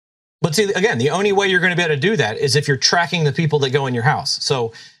But see, again, the only way you're going to be able to do that is if you're tracking the people that go in your house.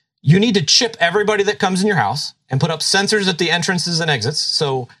 So you need to chip everybody that comes in your house and put up sensors at the entrances and exits.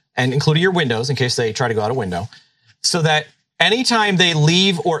 So, and including your windows in case they try to go out a window, so that anytime they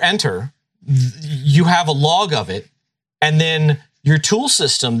leave or enter, you have a log of it. And then your tool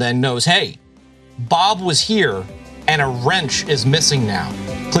system then knows, hey, Bob was here and a wrench is missing now.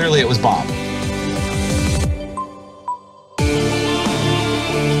 Clearly it was Bob.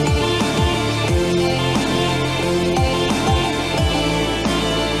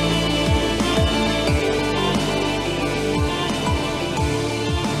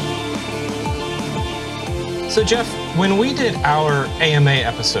 So, Jeff, when we did our AMA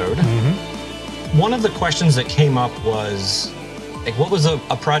episode, one of the questions that came up was, like, what was a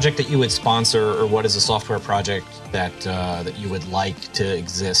project that you would sponsor, or what is a software project that you would like to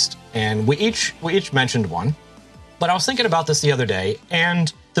exist? And we each mentioned one. But I was thinking about this the other day,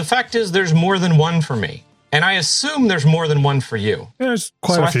 and the fact is there's more than one for me. And I assume there's more than one for you. There's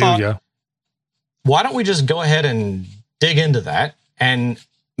quite a few, yeah. Why don't we just go ahead and dig into that? And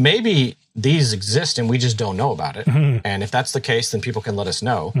maybe these exist and we just don't know about it. And if that's the case, then people can let us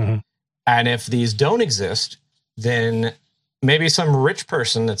know. And if these don't exist, then maybe some rich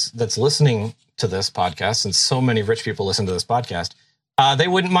person that's listening to this podcast, and so many rich people listen to this podcast, they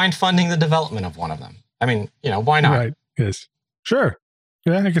wouldn't mind funding the development of one of them. I mean, why not? Right. Yes. Sure.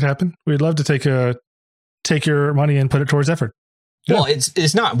 Yeah, it could happen. We'd love to take your money and put it towards effort. Yeah. Well,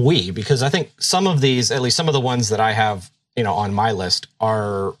 it's not because I think some of these, at least some of the ones that I have, on my list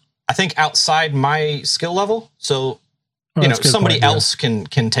are, I think, outside my skill level. So, somebody else can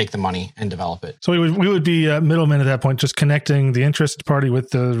take the money and develop it. So we would be middlemen at that point, just connecting the interest party with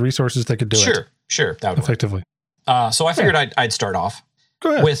the resources that could do it. Sure. That would effectively. So I figured I'd start off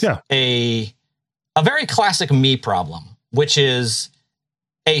with a very classic me problem, which is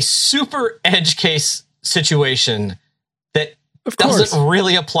a super edge case situation that doesn't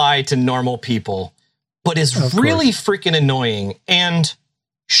really apply to normal people, but is really freaking annoying and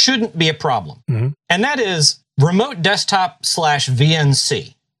shouldn't be a problem. And that is remote desktop /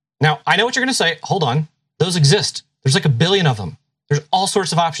 VNC. Now, I know what you're going to say. Hold on. Those exist. There's like a billion of them. There's all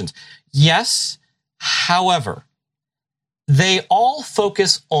sorts of options. Yes. However, they all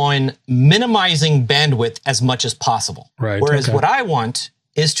focus on minimizing bandwidth as much as possible. Right. Whereas what I want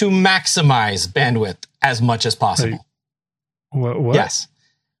is to maximize bandwidth as much as possible. What? Yes.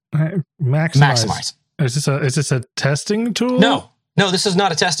 Maximize. Is this a testing tool? No, this is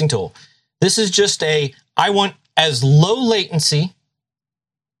not a testing tool. This is just I want as low latency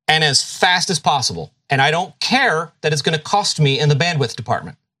and as fast as possible. And I don't care that it's going to cost me in the bandwidth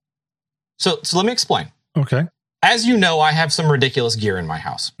department. So let me explain. Okay. As you know, I have some ridiculous gear in my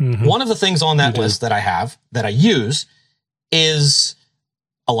house. One of the things on that list that I use is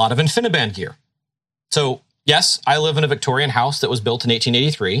a lot of InfiniBand gear. So yes, I live in a Victorian house that was built in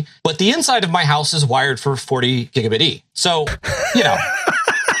 1883, but the inside of my house is wired for 40 gigabit E. So,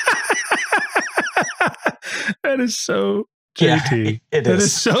 That is so JT. It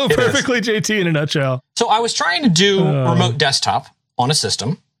is so perfectly JT in a nutshell. So I was trying to do remote desktop on a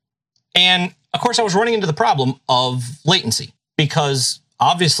system. And of course, I was running into the problem of latency because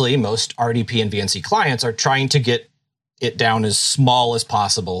obviously most RDP and VNC clients are trying to get it down as small as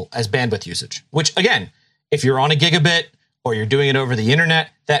possible as bandwidth usage, which again, if you're on a gigabit or you're doing it over the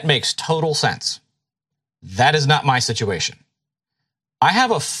internet, that makes total sense. That is not my situation. I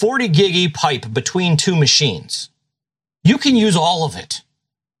have a 40 gig pipe between two machines. You can use all of it.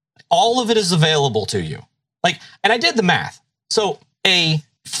 All of it is available to you. And I did the math. So a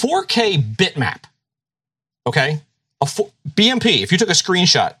 4K bitmap, okay, BMP, if you took a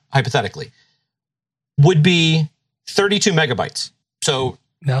screenshot, hypothetically, would be 32 megabytes. So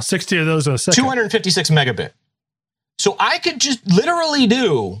now 60 of those are a second. 256 megabit. So I could just literally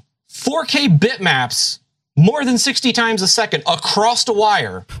do 4K bitmaps more than 60 times a second across the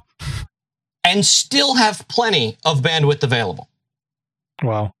wire and still have plenty of bandwidth available.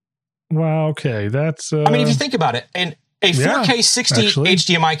 Wow. Okay. That's, I mean, if you think about it, and a 4K 60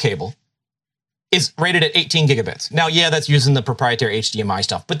 HDMI cable is rated at 18 gigabits. Now, that's using the proprietary HDMI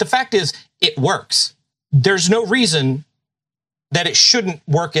stuff, but the fact is it works. There's no reason that it shouldn't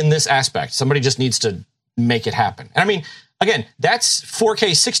work in this aspect. Somebody just needs to make it happen. And I mean, again, that's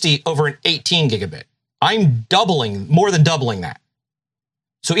 4K 60 over an 18 gigabit. I'm more than doubling that.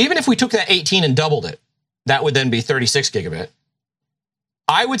 So even if we took that 18 and doubled it, that would then be 36 gigabit.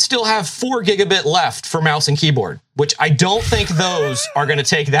 I would still have 4 gigabit left for mouse and keyboard, which I don't think those are going to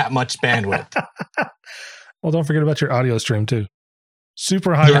take that much bandwidth. Well, don't forget about your audio stream too.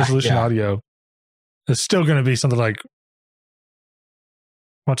 Super high resolution audio is still going to be something like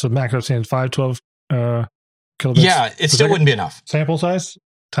what's the max I've seen? 512 kilobits. Yeah, it still wouldn't be enough. Sample size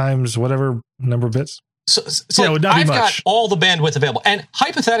times whatever number of bits. So yeah, it would not be much. Got all the bandwidth available. And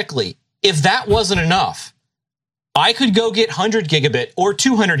hypothetically, if that wasn't enough, I could go get 100 gigabit or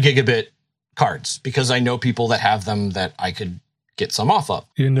 200 gigabit cards because I know people that have them that I could get some off of.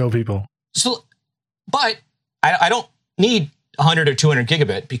 You know people. So, but I don't need 100 or 200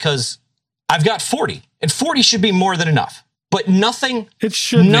 gigabit because I've got 40, and 40 should be more than enough. But nothing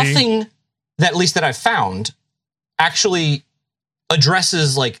that at least that I've found actually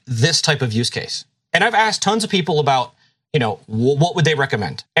addresses like this type of use case. And I've asked tons of people about, what would they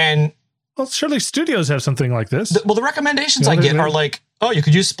recommend? And well, surely studios have something like this. The recommendations I get are like, oh, you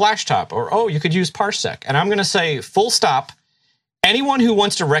could use Splashtop, or oh, you could use Parsec. And I'm going to say full stop. Anyone who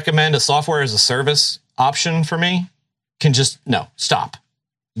wants to recommend a software as a service option for me can just, no, stop.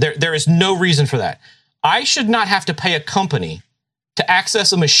 There is no reason for that. I should not have to pay a company to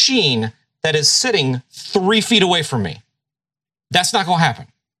access a machine that is sitting 3 feet away from me. That's not going to happen.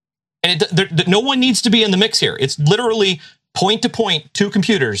 And no one needs to be in the mix here. It's literally point to point, 2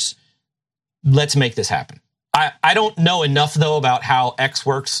 computers. Let's make this happen. I don't know enough, though, about how X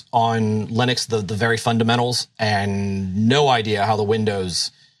works on Linux, the very fundamentals, and no idea how the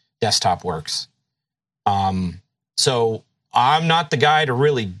Windows desktop works. So I'm not the guy to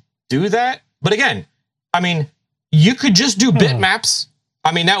really do that. But again, I mean, you could just do bitmaps.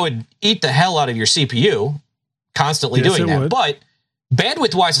 I mean, that would eat the hell out of your CPU, constantly doing that. Would. But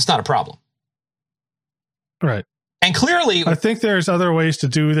bandwidth-wise, it's not a problem. Right. And clearly... I think there's other ways to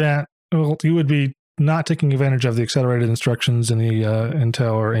do that. Well, you would be not taking advantage of the accelerated instructions in the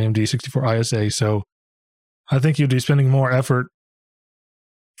Intel or AMD 64 ISA. So I think you'd be spending more effort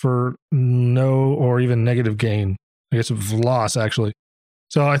for no or even negative gain. I guess of loss, actually.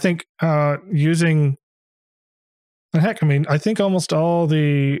 So I think using... Heck, I mean, I think almost all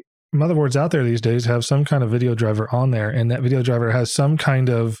the motherboards out there these days have some kind of video driver on there, and that video driver has some kind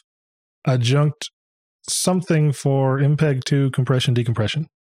of adjunct something for MPEG-2 compression decompression,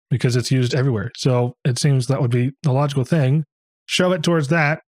 because it's used everywhere. So it seems that would be the logical thing. Shove it towards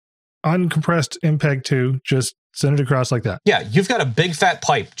that, uncompressed MPEG-2, just send it across like that. Yeah, you've got a big fat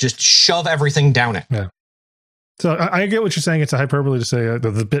pipe, just shove everything down it. Yeah. So I get what you're saying. It's a hyperbole to say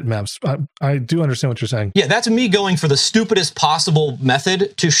the bitmaps. I do understand what you're saying. Yeah, that's me going for the stupidest possible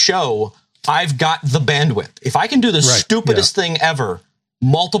method to show I've got the bandwidth. If I can do the stupidest thing ever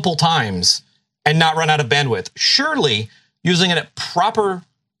multiple times and not run out of bandwidth, surely using it at proper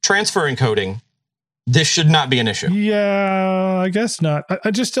transfer encoding, this should not be an issue. Yeah, I guess not. I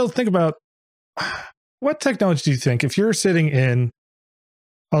just still think about what technology do you think, if you're sitting in,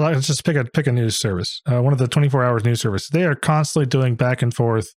 well, let's just pick a news service, one of the 24 hours news service. They are constantly doing back and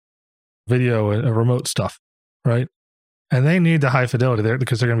forth video and remote stuff, right? And they need the high fidelity there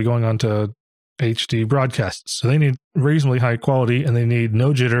because they're going to be going on to HD broadcasts. So they need reasonably high quality, and they need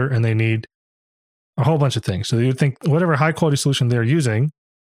no jitter, and they need a whole bunch of things. So you'd think whatever high quality solution they're using,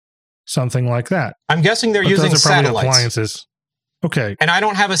 something like that. I'm guessing they're using satellites. Appliances. Okay. And I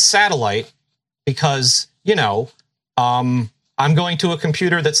don't have a satellite because, I'm going to a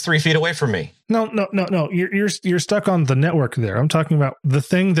computer that's 3 feet away from me. No. You're stuck on the network there. I'm talking about the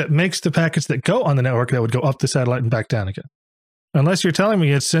thing that makes the packets that go on the network that would go up the satellite and back down again. Unless you're telling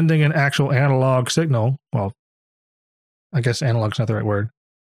me it's sending an actual analog signal. Well, I guess analog's not the right word.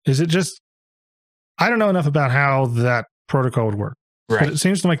 Is it just... I don't know enough about how that protocol would work. Right. But it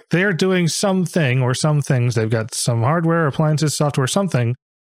seems like they're doing something or some things. They've got some hardware, appliances, software, something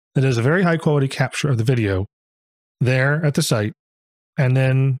that is a very high quality capture of the video there at the site, and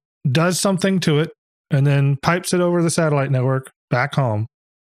then does something to it, and then pipes it over the satellite network back home,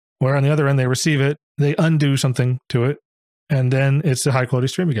 where on the other end they receive it, they undo something to it, and then it's a high quality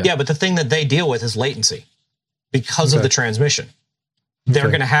stream again. Yeah, but the thing that they deal with is latency because of the transmission. They're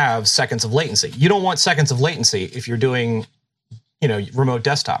going to have seconds of latency. You don't want seconds of latency if you're doing, remote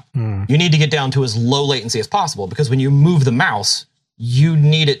desktop. You need to get down to as low latency as possible, because when you move the mouse, you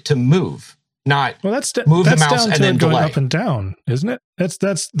need it to move. Not move the mouse and then going delay. Up and down, isn't it?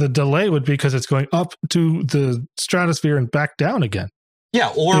 That's the delay would be because it's going up to the stratosphere and back down again.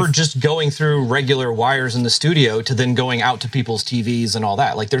 Yeah, or just going through regular wires in the studio to then going out to people's TVs and all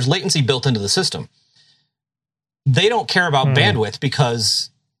that. Like, there's latency built into the system. They don't care about bandwidth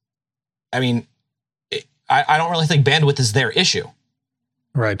because, I don't really think bandwidth is their issue.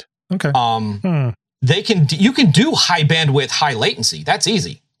 Right. Okay. You can do high bandwidth, high latency. That's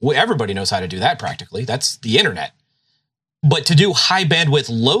easy. Everybody knows how to do that practically. That's the internet. But to do high bandwidth,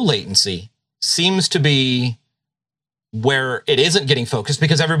 low latency seems to be where it isn't getting focused,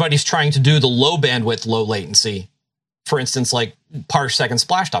 because everybody's trying to do the low bandwidth, low latency For instance, like Parsec and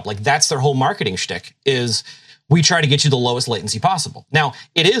Splashtop, like that's their whole marketing shtick is we try to get you the lowest latency possible. Now,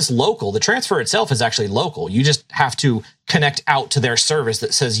 it is local. The transfer itself is actually local. You just have to connect out to their service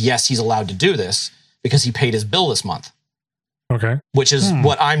that says, yes, he's allowed to do this because he paid his bill this month. Okay. Which is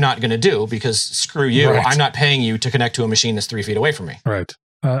what I'm not going to do because screw you. Right. I'm not paying you to connect to a machine that's 3 feet away from me. Right.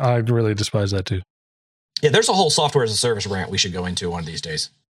 I really despise that too. Yeah, there's a whole software as a service rant we should go into one of these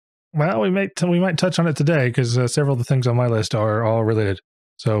days. Well, we might touch on it today because several of the things on my list are all related.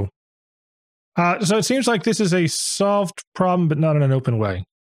 So it seems like this is a solved problem, but not in an open way.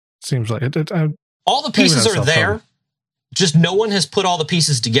 Seems like it. All the pieces are there, problem. Just no one has put all the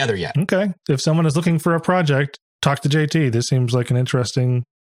pieces together yet. Okay. If someone is looking for a project, talk to JT. This seems like an interesting.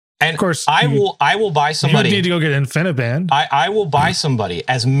 And of course, I will buy somebody. You need to go get InfiniBand. I will buy somebody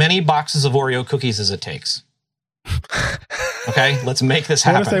as many boxes of Oreo cookies as it takes. Okay, let's make this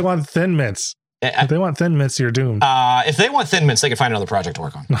happen. What if they want Thin Mints? If they want Thin Mints, you're doomed. If they want Thin Mints, they can find another project to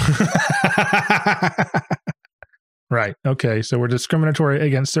work on. Right. Okay. So we're discriminatory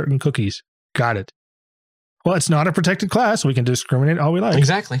against certain cookies. Got it. Well, it's not a protected class. We can discriminate all we like.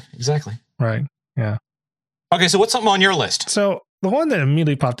 Exactly. Right. Yeah. Okay. So what's something on your list? So the one that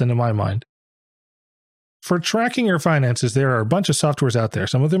immediately popped into my mind, for tracking your finances, there are a bunch of softwares out there.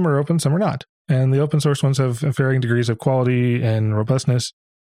 Some of them are open, some are not. And the open source ones have varying degrees of quality and robustness.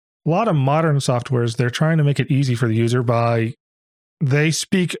 A lot of modern softwares, they're trying to make it easy for the user by they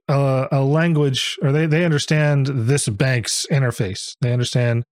speak a language, or they understand this bank's interface. They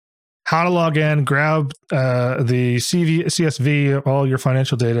understand how to log in, grab the CSV of all your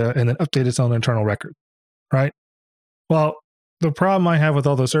financial data, and then update its own internal record, right? Well, the problem I have with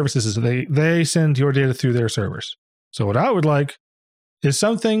all those services is they send your data through their servers. So what I would like is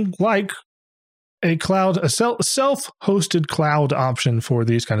something like a self-hosted cloud option for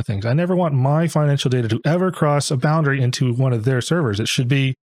these kind of things. I never want my financial data to ever cross a boundary into one of their servers. It should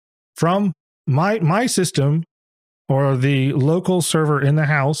be from my system, or the local server in the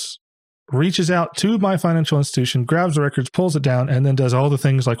house reaches out to my financial institution, grabs the records, pulls it down, and then does all the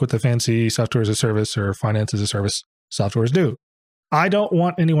things like what the fancy software as a service or finance as a service softwares do. I don't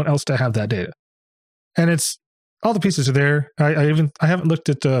want anyone else to have that data. And it's all the pieces are there. I haven't looked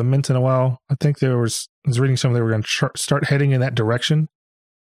at Mint in a while. I think I was reading something they were going to start heading in that direction.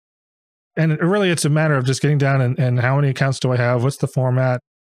 And it's a matter of just getting down and how many accounts do I have? What's the format?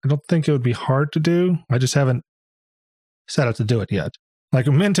 I don't think it would be hard to do. I just haven't set out to do it yet. Like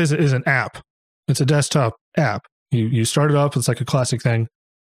Mint is an app. It's a desktop app. You start it up. It's like a classic thing.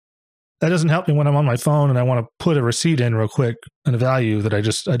 That doesn't help me when I'm on my phone and I want to put a receipt in real quick and a value that I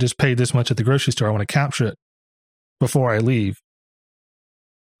just paid this much at the grocery store. I want to capture it before I leave.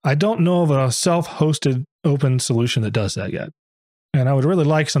 I don't know of a self-hosted open solution that does that yet. And I would really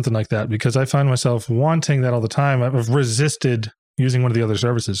like something like that because I find myself wanting that all the time. I've resisted using one of the other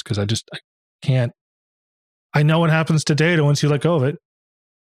services because I can't. I know what happens to data once you let go of it.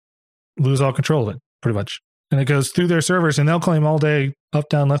 Lose all control of it, pretty much. And it goes through their servers and they'll claim all day, up,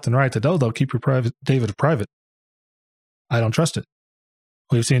 down, left, and right that, they'll keep your private data private. I don't trust it.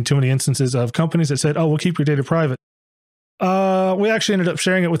 We've seen too many instances of companies that said, we'll keep your data private. We actually ended up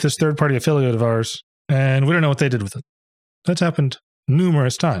sharing it with this third-party affiliate of ours, and we don't know what they did with it. That's happened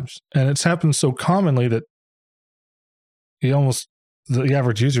numerous times. And it's happened so commonly that the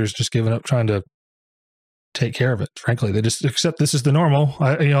average user is just giving up trying to take care of it. Frankly, they just accept this is the normal.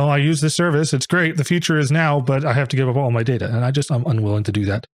 I use this service. It's great. The future is now, but I have to give up all my data. And I'm unwilling to do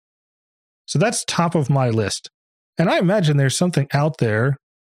that. So that's top of my list. And I imagine there's something out there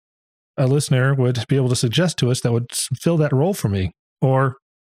a listener would be able to suggest to us that would fill that role for me or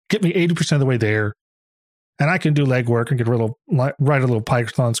get me 80% of the way there. And I can do legwork and write a little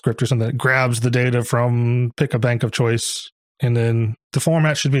Python script or something that grabs the data from pick a bank of choice. And then the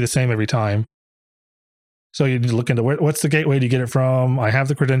format should be the same every time. So you need to look into what's the gateway to get it from. I have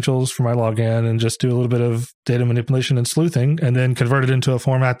the credentials for my login and just do a little bit of data manipulation and sleuthing and then convert it into a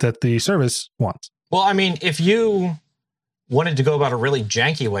format that the service wants. Well, I mean, if you wanted to go about a really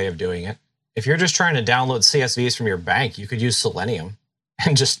janky way of doing it, if you're just trying to download CSVs from your bank, you could use Selenium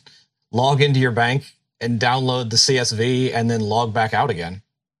and just log into your bank and download the CSV and then log back out again.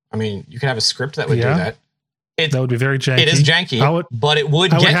 I mean, you could have a script that would do that. That would be very janky. It is janky, but it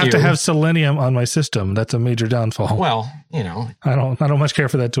would get you. I would have to have Selenium on my system. That's a major downfall. Well, I don't much care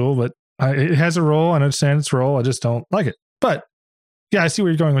for that tool, but it has a role. I understand its role. I just don't like it. But yeah, I see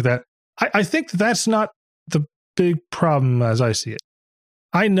where you're going with that. I think that's not the big problem as I see it.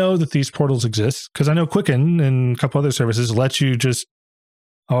 I know that these portals exist because I know Quicken and a couple other services let you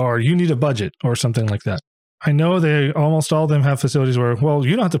or you need a budget or something like that. I know almost all of them have facilities where, well,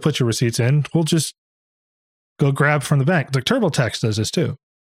 you don't have to put your receipts in. We'll just go grab from the bank. Like TurboTax does this too.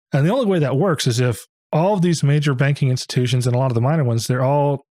 And the only way that works is if all of these major banking institutions and a lot of the minor ones, they're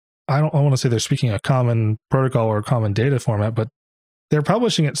all, I want to say they're speaking a common protocol or a common data format, but they're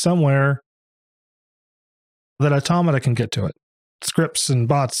publishing it somewhere that Automata can get to it. Scripts and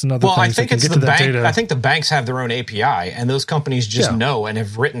bots and other things. Well, I think it's the bank. Data. I think the banks have their own API, and those companies just know and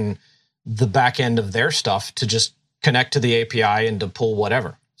have written the back end of their stuff to just connect to the API and to pull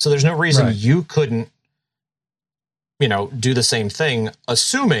whatever. So there's no reason you couldn't, do the same thing,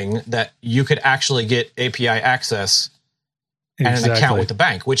 assuming that you could actually get API access and an account with the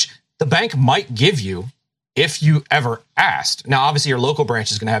bank, which the bank might give you if you ever asked. Now, obviously, your local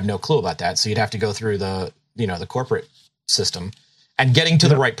branch is going to have no clue about that, so you'd have to go through the corporate system, and getting to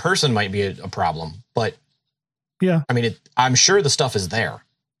the right person might be a problem. But I'm sure the stuff is there.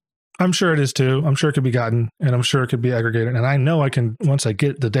 I'm sure it is too. I'm sure it could be gotten, and I'm sure it could be aggregated. And I know I can, once I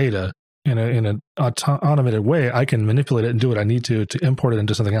get the data in an automated way, I can manipulate it and do what I need to import it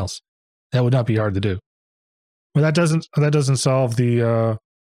into something else. That would not be hard to do. But that doesn't solve the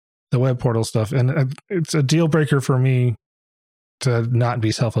web portal stuff, and it's a deal breaker for me to not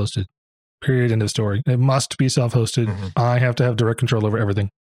be self-hosted. Period. End of story. It must be self-hosted. Mm-hmm. I have to have direct control over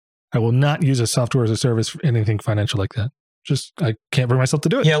everything. I will not use a software as a service for anything financial like that. I can't bring myself to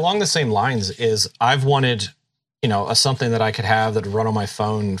do it. Yeah, along the same lines is I've wanted, something that I could have that would run on my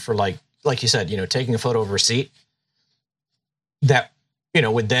phone for like you said, taking a photo of a receipt that,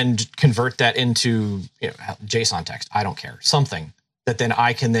 would then convert that into, JSON text. I don't care. Something that then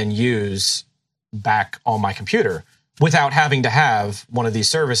I can then use back on my computer without having to have one of these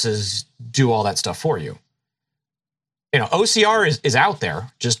services do all that stuff for you. OCR is out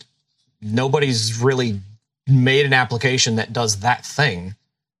there, just nobody's really made an application that does that thing.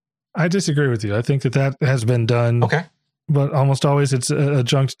 I disagree with you. I think that has been done. Okay. But almost always it's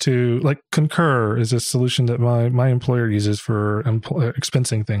adjunct to, like, Concur is a solution that my employer uses for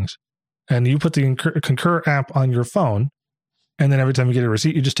expensing things. And you put the Concur app on your phone, and then every time you get a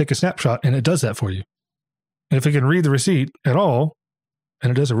receipt, you just take a snapshot, and it does that for you. And if it can read the receipt at all,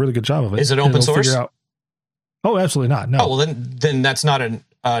 and it does a really good job of it. Is it open source? Oh, absolutely not. No. Oh, well, then that's not an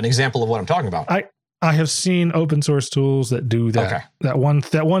example of what I'm talking about. I have seen open source tools that do that. Okay. That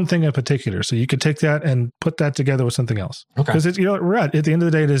one thing in particular. So you could take that and put that together with something else. Okay. Because at the end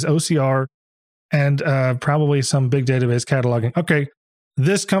of the day, it is OCR and probably some big database cataloging. Okay,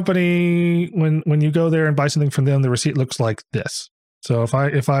 this company, when you go there and buy something from them, the receipt looks like this. So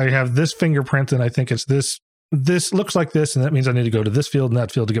if I have this fingerprint, then I think it's this. This looks like this, and that means I need to go to this field and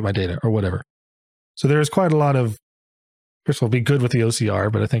that field to get my data or whatever. So there is quite a lot of. First of all, be good with the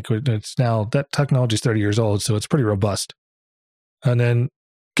OCR, but I think it's now, that technology is 30 years old, so it's pretty robust. And then,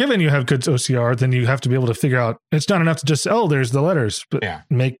 given you have good OCR, then you have to be able to figure out, it's not enough to just, there's the letters, but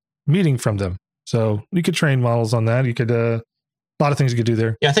make meaning from them. So you could train models on that. You could, a lot of things you could do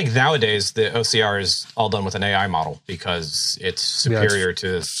there. Yeah, I think nowadays the OCR is all done with an AI model because it's superior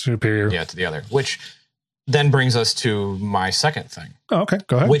to the other, which then brings us to my second thing. Oh, okay.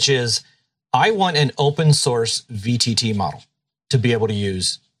 Go ahead. Which is, I want an open source VTT model to be able to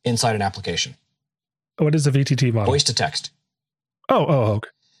use inside an application. What is a VTT model? Voice to text. Oh, okay.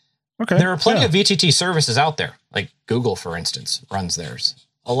 Okay. There are plenty of VTT services out there, like Google, for instance, runs theirs.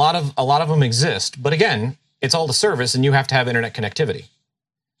 A lot of them exist, but again, it's all the service, and you have to have internet connectivity.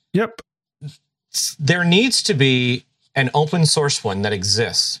 Yep. There needs to be an open source one that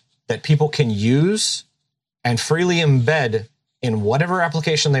exists that people can use and freely embed in whatever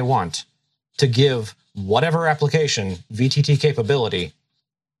application they want, to give whatever application VTT capability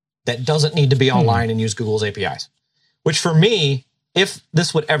that doesn't need to be online and use Google's APIs. Which for me, if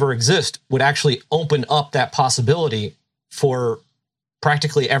this would ever exist, would actually open up that possibility for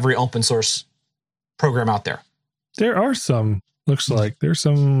practically every open source program out there. There are some, looks like, there's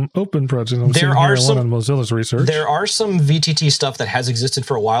some open projects. There are some on Mozilla's research. There are some VTT stuff that has existed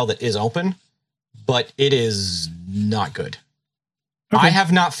for a while that is open, but it is not good. Okay. I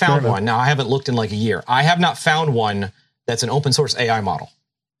have not found one. Now, I haven't looked in like a year. I have not found one that's an open source AI model.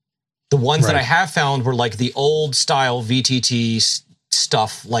 The ones that I have found were like the old style VTT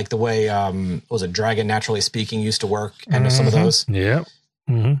stuff, like the way, was it Dragon Naturally Speaking used to work, and some of those. Yeah.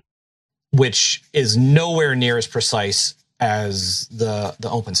 Mm-hmm. Which is nowhere near as precise as the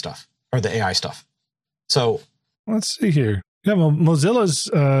open stuff or the AI stuff. So let's see here. Yeah, Mozilla's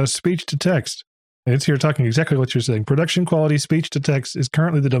speech to text. It's here talking exactly what you're saying. Production quality speech to text is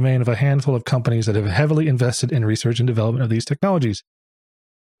currently the domain of a handful of companies that have heavily invested in research and development of these technologies.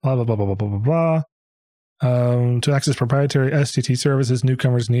 Blah, blah, blah, blah, blah, blah, blah. To access proprietary STT services,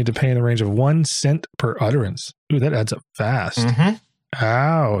 newcomers need to pay in the range of 1 cent per utterance. Ooh, that adds up fast. Mm-hmm.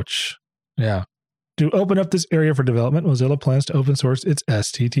 Ouch. Yeah. To open up this area for development, Mozilla plans to open source its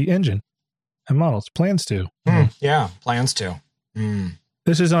STT engine and models. Plans to. Yeah, plans to.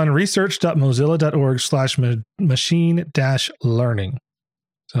 This is on research.mozilla.org/machine-learning.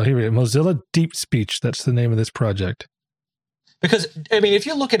 So here we go. Mozilla Deep Speech. That's the name of this project. Because, I mean, if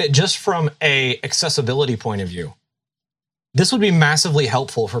you look at it just from a accessibility point of view, this would be massively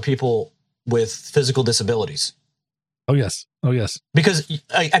helpful for people with physical disabilities. Oh, yes. Oh, yes. Because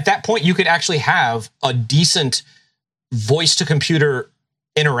at that point, you could actually have a decent voice-to-computer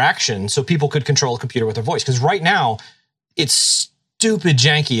interaction so people could control a computer with their voice. Because right now, it's stupid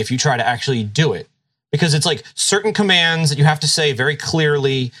janky if you try to actually do it. Because it's like certain commands that you have to say very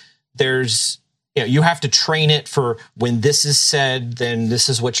clearly. There's, you have to train it for when this is said, then this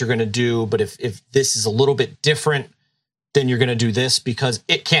is what you're going to do. But if this is a little bit different, then you're going to do this, because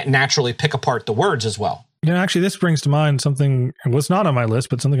it can't naturally pick apart the words as well. Actually, this brings to mind something, it was not on my list,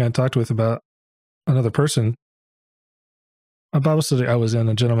 but something I talked with about another person. A Bible study I was in,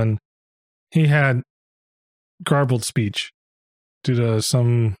 a gentleman, he had garbled speech due to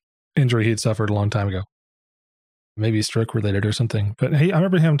some injury he'd suffered a long time ago. Maybe stroke related or something. But I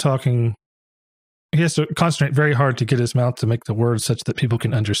remember him talking, he has to concentrate very hard to get his mouth to make the words such that people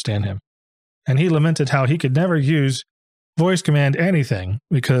can understand him. And he lamented how he could never use voice command anything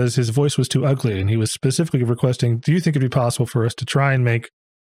because his voice was too ugly. And he was specifically requesting, do you think it'd be possible for us to try and make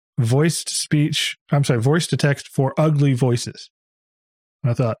voice to text for ugly voices?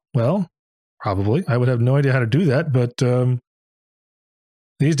 And I thought, well, probably. I would have no idea how to do that. But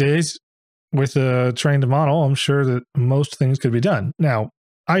these days, with a trained model, I'm sure that most things could be done. Now,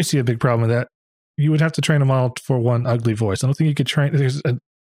 I see a big problem with that. You would have to train a model for one ugly voice. I don't think you could train. There's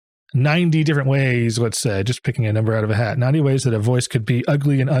 90 different ways, let's say, just picking a number out of a hat, 90 ways that a voice could be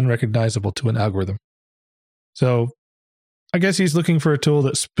ugly and unrecognizable to an algorithm. So I guess he's looking for a tool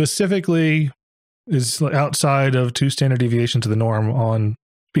that specifically is outside of 2 standard deviations of the norm on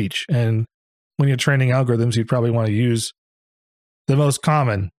speech. And when you're training algorithms, you'd probably want to use the most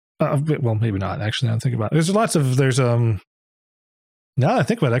common. Well, maybe not, actually, now I'm thinking about it. Now I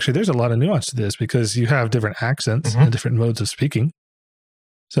think about it, actually, there's a lot of nuance to this because you have different accents and different modes of speaking.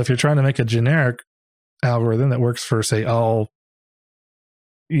 So if you're trying to make a generic algorithm that works for, say, all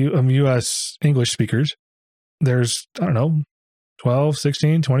U.S. English speakers, there's, 12,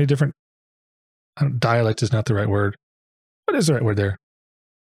 16, 20 different, dialect is not the right word. What is the right word there?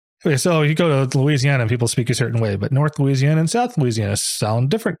 Okay, so you go to Louisiana and people speak a certain way, but North Louisiana and South Louisiana sound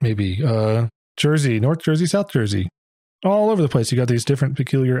different, maybe. Jersey, North Jersey, South Jersey. All over the place, you got these different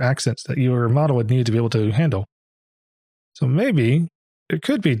peculiar accents that your model would need to be able to handle. So maybe it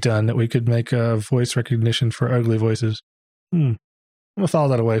could be done that we could make a voice recognition for ugly voices. I'm going to file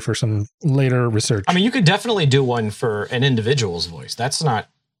that away for some later research. I mean, you could definitely do one for an individual's voice. That's not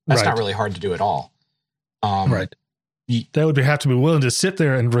really hard to do at all. Right. They would have to be willing to sit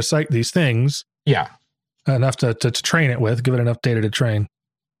there and recite these things. Yeah. Enough to train it with, give it enough data to train.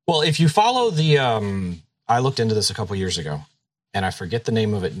 Well, if you follow the, I looked into this a couple years ago, and I forget the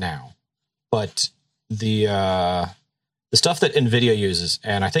name of it now, but the stuff that NVIDIA uses,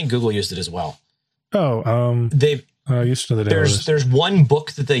 and I think Google used it as well. I used to know that. There's one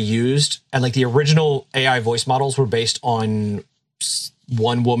book that they used, and like the original AI voice models were based on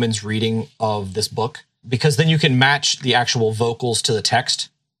one woman's reading of this book, because then you can match the actual vocals to the text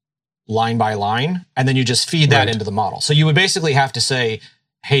line by line, and then you just feed that into the model. So you would basically have to say,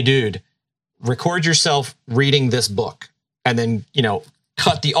 hey, dude, record yourself reading this book, and then,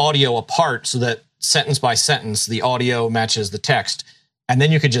 cut the audio apart so that sentence by sentence, the audio matches the text. And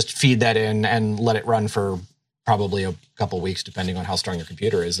then you could just feed that in and let it run for probably a couple of weeks, depending on how strong your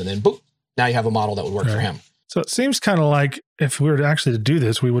computer is. And then, boom, now you have a model that would work for him. So it seems kind of like if we were to actually do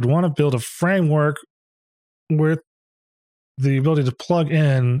this, we would want to build a framework with the ability to plug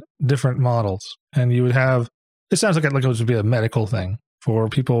in different models. And you would have, it sounds like it would be a medical thing for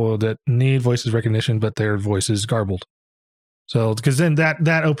people that need voices recognition, but their voice is garbled. So, because then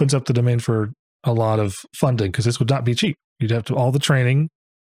that opens up the domain for a lot of funding, because this would not be cheap. You'd have to all the training.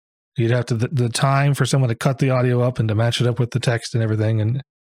 You'd have to the time for someone to cut the audio up and to match it up with the text and everything. And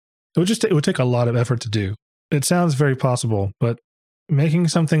it would take a lot of effort to do. It sounds very possible, but making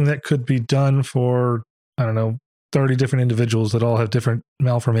something that could be done for, 30 different individuals that all have different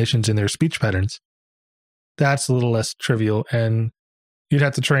malformations in their speech patterns, that's a little less trivial. And you'd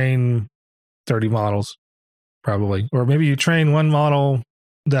have to train 30 models, probably. Or maybe you train one model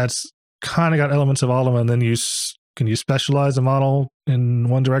that's kind of got elements of all of them, and then can you specialize a model in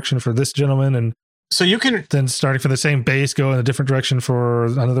one direction for this gentleman, and so you can then starting from the same base go in a different direction for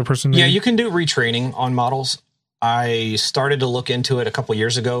another person? Yeah, you can do retraining on models. I started to look into it a couple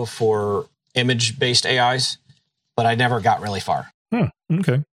years ago for image-based AIs, but I never got really far.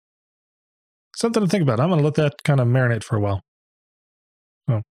 Okay. Something to think about. I'm going to let that kind of marinate for a while.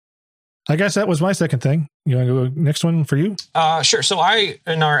 Oh, I guess that was my second thing. You want to go next one for you? Sure. So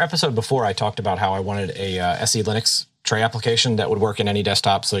in our episode before, I talked about how I wanted a SE Linux tray application that would work in any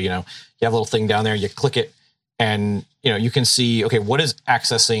desktop. So, you have a little thing down there, you click it, and, you can see, okay, what is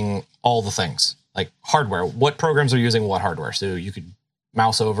accessing all the things? Like hardware, what programs are using what hardware? So you could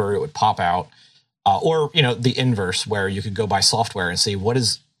mouse over, it would pop out. Or, the inverse, where you could go by software and see what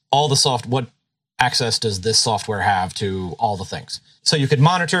access does this software have to all the things. So you could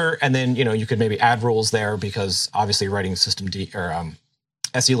monitor, and then, you could maybe add rules there, because obviously writing systemd or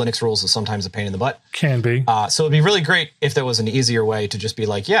SE Linux rules is sometimes a pain in the butt. Can be. So it'd be really great if there was an easier way to just be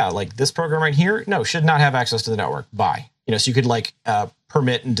like, like this program right here, no, should not have access to the network. Bye. So you could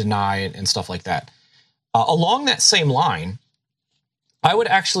permit and deny and stuff like that. Along that same line, I would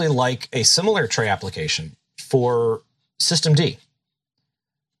actually like a similar tray application for systemd,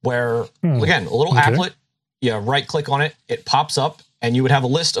 where, again, a little applet, you right click on it, it pops up, and you would have a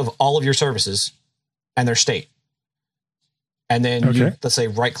list of all of your services and their state. And then you, let's say,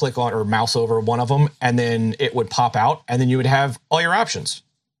 right click on or mouse over one of them, and then it would pop out, and then you would have all your options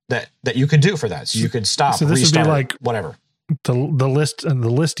that you could do for that. So you could stop, so this restart, would be like whatever. The list and the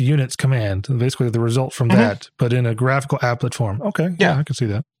list units command, basically the result from that, but in a graphical applet form. Okay, yeah, I can see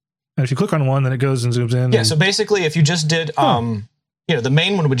that. And if you click on one, then it goes and zooms in. Yeah, so basically, if you just did, the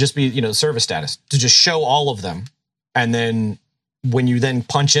main one would just be, service status, to just show all of them. And then when you then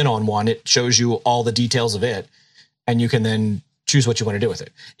punch in on one, it shows you all the details of it, and you can then choose what you want to do with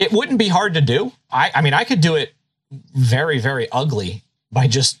it. It wouldn't be hard to do. I mean, I could do it very, very ugly by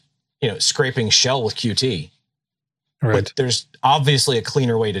just, scraping shell with Qt. Right. But there's obviously a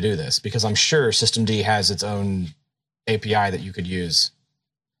cleaner way to do this, because I'm sure systemd has its own API that you could use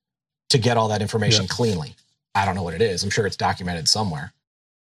to get all that information cleanly. I don't know what it is. I'm sure it's documented somewhere.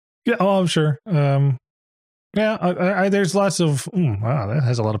 Yeah, I'm sure. There's lots of, wow, that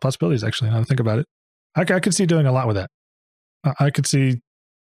has a lot of possibilities, actually, now I think about it. I could see doing a lot with that. I could see,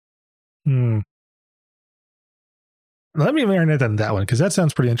 let me marinate on that one, because that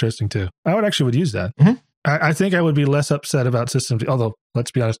sounds pretty interesting, too. I would use that. Mm-hmm. I think I would be less upset about systemd, although,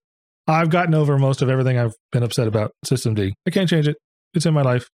 let's be honest, I've gotten over most of everything I've been upset about systemd. I can't change it. It's in my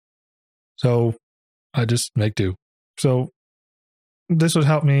life. So I just make do. So this would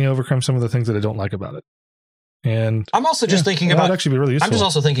help me overcome some of the things that I don't like about it. And I'm also just thinking about, actually be really useful. I'm just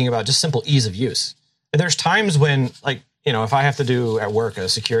also thinking about just simple ease of use. There's times when, if I have to do at work a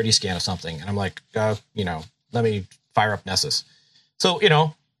security scan of something, and I'm like, let me fire up Nessus. So,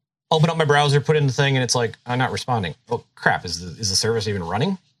 open up my browser, put in the thing, and it's like, I'm not responding. Oh, crap, is the service even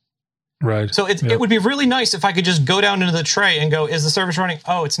running? Right. So it would be really nice if I could just go down into the tray and go, is the service running?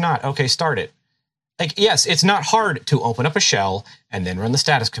 Oh, it's not. Okay, start it. Yes, it's not hard to open up a shell and then run the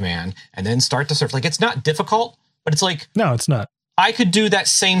status command and then start the service. It's not difficult, but it's like... No, it's not. I could do that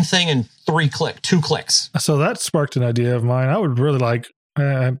same thing in 2 clicks. So that sparked an idea of mine. I would really like,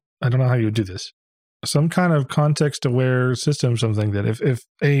 I don't know how you would do this, some kind of context-aware system, something that if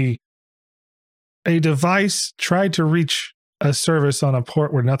a device tried to reach a service on a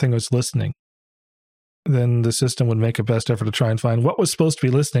port where nothing was listening, then the system would make a best effort to try and find what was supposed to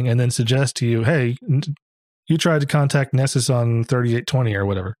be listening and then suggest to you, hey, you tried to contact Nessus on 3820 or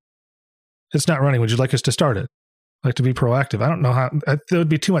whatever. It's not running. Would you like us to start it? Like to be proactive. I don't know how. There would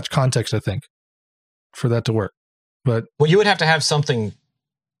be too much context, I think, for that to work. But you would have to have something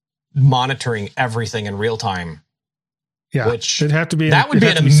monitoring everything in real time. Yeah, which it'd have to be. That would be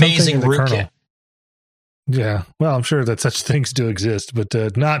an amazing rootkit. Yeah, well, I'm sure that such things do exist, but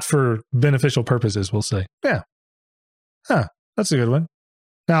not for beneficial purposes, we'll say. Yeah. That's a good one.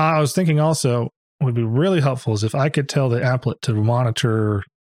 Now, I was thinking also what would be really helpful is if I could tell the applet to monitor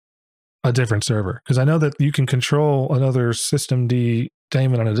a different server, because I know that you can control another systemd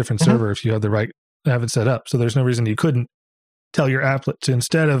daemon on a different server if you have have it set up. So there's no reason you couldn't tell your applet to,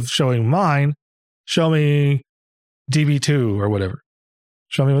 instead of showing mine, show me DB2 or whatever.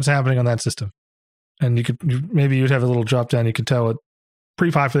 Show me what's happening on that system. And maybe you'd have a little drop down. You could tell it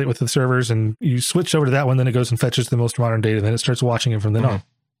pre-populate with the servers, and you switch over to that one. Then it goes and fetches the most modern data. Then it starts watching it from then on.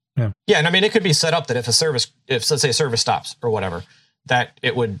 Yeah, and I mean, it could be set up that if let's say a service stops or whatever, that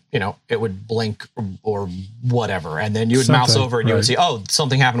it would blink or whatever, and then you would mouse over and you would see, oh,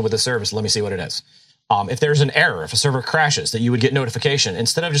 something happened with the service. Let me see what it is. If there's an error, if a server crashes, that you would get notification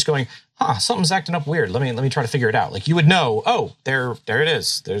instead of just going, something's acting up weird. Let me try to figure it out. Like you would know, oh, there it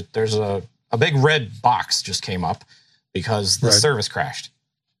is. There's a big red box just came up because the service crashed.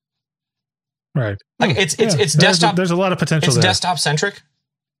 Right. Like it's desktop. There's a lot of potential. It's desktop centric,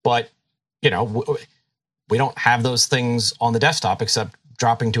 but we don't have those things on the desktop except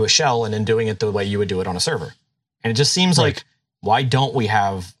dropping to a shell and then doing it the way you would do it on a server. And it just seems like, why don't we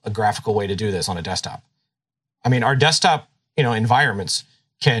have a graphical way to do this on a desktop? I mean, our desktop, environments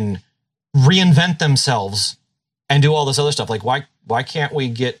can reinvent themselves and do all this other stuff. Like, why can't we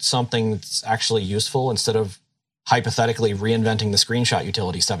get something that's actually useful instead of hypothetically reinventing the screenshot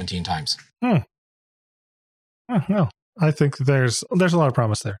utility 17 times? No, I think there's a lot of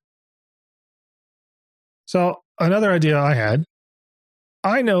promise there. So another idea I had,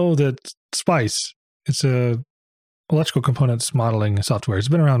 I know that Spice, it's a electrical components modeling software. It's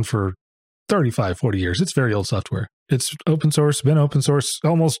been around for 35, 40 years. It's very old software. It's open source, been open source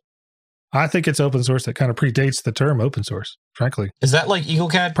almost. I think it's open source that kind of predates the term open source, frankly. Is that like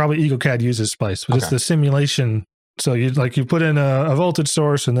EagleCAD? Probably EagleCAD uses Spice, but it's the simulation. So you put in a voltage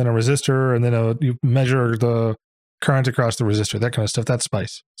source and then a resistor, and then you measure the current across the resistor, that kind of stuff. That's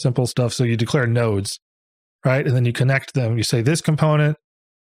Spice. Simple stuff. So you declare nodes, right? And then you connect them. You say this component,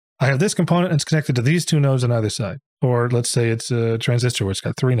 I have this component and it's connected to these two nodes on either side. Or let's say it's a transistor where it's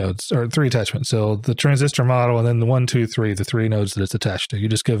got 3 nodes or 3 attachments. So the transistor model and then the 1, 2, 3, the 3 nodes that it's attached to. You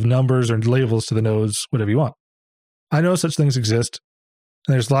just give numbers or labels to the nodes, whatever you want. I know such things exist.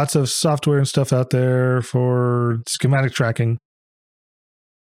 And there's lots of software and stuff out there for schematic tracking.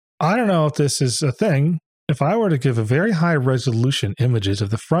 I don't know if this is a thing. If I were to give a very high resolution images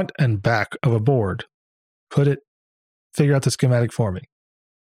of the front and back of a board, figure out the schematic for me.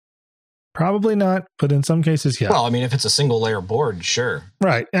 Probably not, but in some cases, yeah. Well, I mean, if it's a single layer board, sure.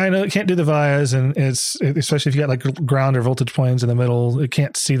 Right. I know it can't do the vias, and especially if you got like ground or voltage planes in the middle, it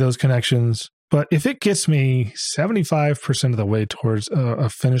can't see those connections. But if it gets me 75% of the way towards a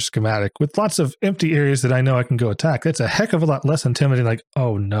finished schematic with lots of empty areas that I know I can go attack, that's a heck of a lot less intimidating. Like,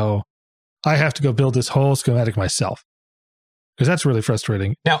 oh no, I have to go build this whole schematic myself. Because that's really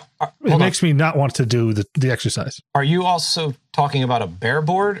frustrating. Now, it makes me not want to do the exercise. Are you also talking about a bare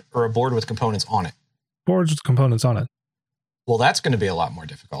board or a board with components on it? Boards with components on it. Well, that's going to be a lot more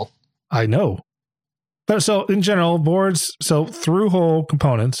difficult. I know. But so in general, boards, so through hole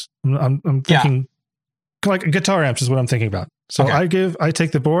components, I'm thinking like guitar amps is what I'm thinking about. So I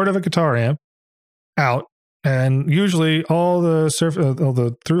take the board of a guitar amp out, and usually all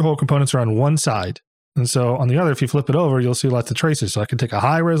the through hole components are on one side. And so on the other, if you flip it over, you'll see lots of traces. So I can take a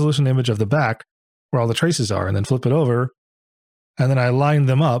high resolution image of the back where all the traces are and then flip it over. And then I line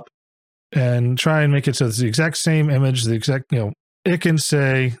them up and try and make it so it's the exact same image, it can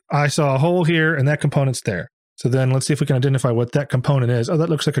say, I saw a hole here and that component's there. So then let's see if we can identify what that component is. Oh, that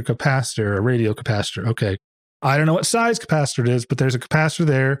looks like a capacitor, a radio capacitor. Okay. I don't know what size capacitor it is, but there's a capacitor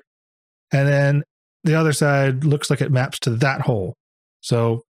there. And then the other side looks like it maps to that hole.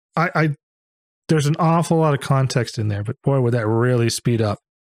 So there's an awful lot of context in there, but boy, would that really speed up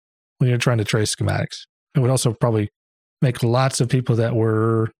when you're trying to trace schematics. It would also probably make lots of people that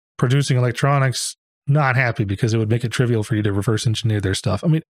were producing electronics not happy because it would make it trivial for you to reverse engineer their stuff. I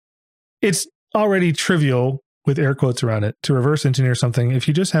mean, it's already trivial with air quotes around it to reverse engineer something if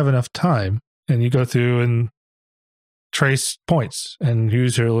you just have enough time and you go through and trace points and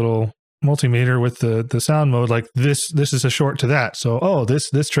use your little multimeter with the sound mode, like this is a short to that. So,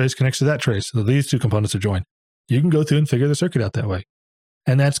 this trace connects to that trace. So these two components are joined. You can go through and figure the circuit out that way.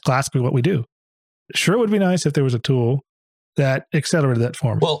 And that's classically what we do. Sure, it would be nice if there was a tool that accelerated that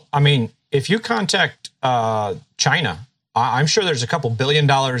for me. Well, I mean, if you contact China, I'm sure there's a couple $1 billion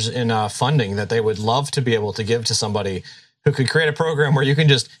in funding that they would love to be able to give to somebody who could create a program where you can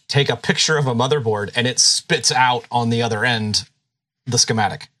just take a picture of a motherboard and it spits out on the other end the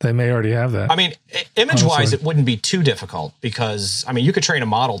schematic. They may already have that. I mean, image-wise, it wouldn't be too difficult because, I mean, you could train a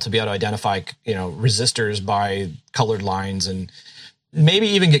model to be able to identify, resistors by colored lines and maybe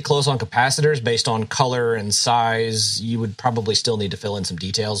even get close on capacitors based on color and size. You would probably still need to fill in some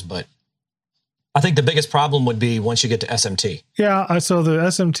details, but I think the biggest problem would be once you get to SMT. Yeah, so the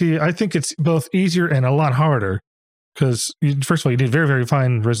SMT, I think it's both easier and a lot harder because, first of all, you need very, very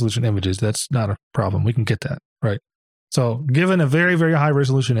fine resolution images. That's not a problem. We can get that, right? So given a very, very high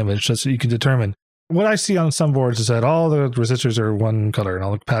resolution image so that you can determine, what I see on some boards is that all the resistors are one color and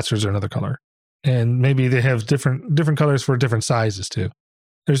all the capacitors are another color. And maybe they have different colors for different sizes too.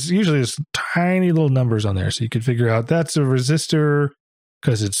 There's usually this tiny little numbers on there. So you could figure out that's a resistor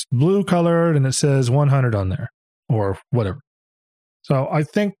because it's blue colored and it says 100 on there or whatever. So I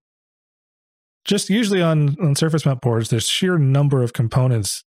think just usually on surface mount boards, the sheer number of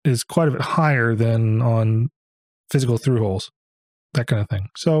components is quite a bit higher than on physical through holes, that kind of thing.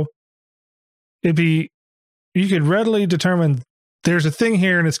 So you could readily determine there's a thing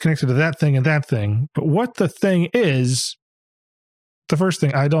here and it's connected to that thing and that thing. But what the thing is, the first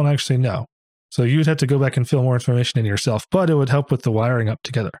thing, I don't actually know. So you'd have to go back and fill more information in yourself, but it would help with the wiring up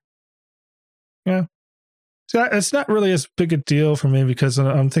together. Yeah. So it's not really as big a deal for me because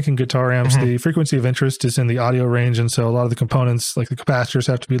I'm thinking guitar amps, the frequency of interest is in the audio range. And so a lot of the components, like the capacitors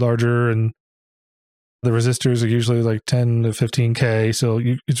have to be larger and the resistors are usually like 10 to 15K. So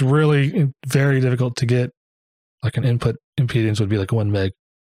it's really very difficult to get like an input impedance would be like 1 meg.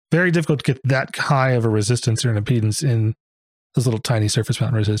 Very difficult to get that high of a resistance or an impedance in those little tiny surface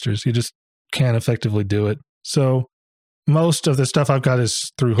mount resistors. You just can't effectively do it. So most of the stuff I've got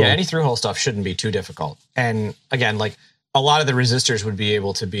is through hole. Yeah, any through hole stuff shouldn't be too difficult. And again, like a lot of the resistors would be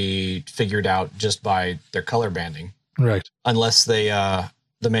able to be figured out just by their color banding. Right. Unless they,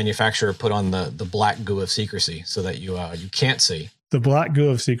 the manufacturer put on the black goo of secrecy so that you can't see. The black goo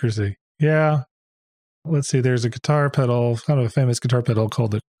of secrecy. Yeah. Let's see. There's a guitar pedal, kind of a famous guitar pedal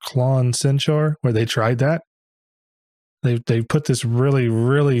called the Klon Centaur, where they tried that. They put this really,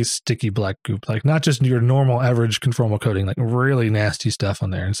 really sticky black goop, like not just your normal average conformal coating, like really nasty stuff on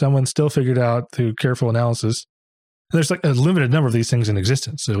there. And someone still figured out through careful analysis, there's like a limited number of these things in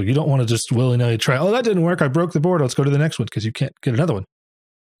existence. So you don't want to just willy-nilly try, oh, that didn't work. I broke the board. Let's go to the next one because you can't get another one.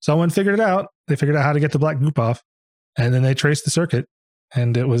 Someone figured it out. They figured out how to get the black goop off. And then they traced the circuit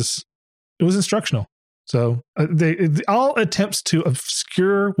and it was instructional. So all attempts to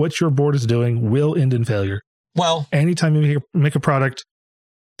obscure what your board is doing will end in failure. Well, anytime you make a product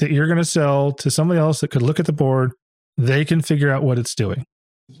that you're going to sell to somebody else that could look at the board, they can figure out what it's doing.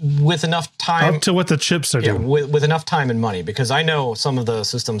 With enough time. Up to what the chips are doing. With enough time and money, because I know some of the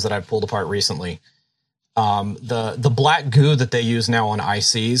systems that I've pulled apart recently, the black goo that they use now on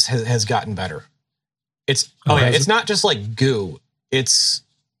ICs has gotten better. It's not just like goo. It's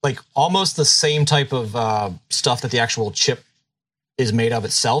like almost the same type of stuff that the actual chip is made of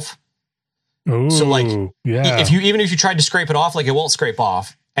itself. Ooh, so like, yeah. if you tried to scrape it off, like it won't scrape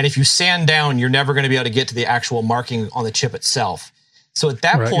off. And if you sand down, you're never going to be able to get to the actual marking on the chip itself. So at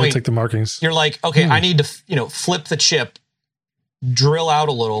that point, take the markings. You're like, okay, I need to, flip the chip, drill out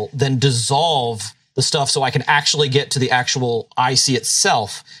a little, then dissolve the stuff so I can actually get to the actual IC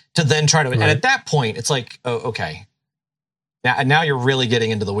itself to then try to, and at that point, it's like, oh, okay. Now you're really getting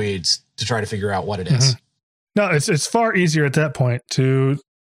into the weeds to try to figure out what it is. No, it's far easier at that point to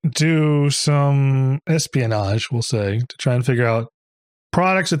do some espionage, we'll say, to try and figure out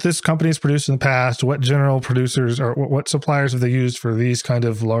products that this company has produced in the past, what general producers or what suppliers have they used for these kind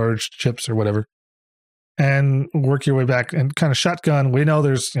of large chips or whatever, and work your way back and kind of shotgun. We know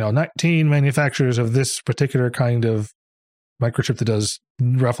there's 19 manufacturers of this particular kind of microchip that does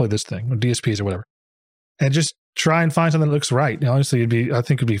roughly this thing, or DSPs or whatever, and just try and find something that looks right. Now, honestly, I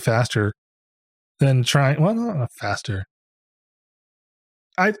think it'd be faster than trying. Well, not faster.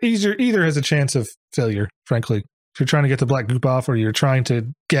 Either has a chance of failure, frankly. If you're trying to get the black goop off or you're trying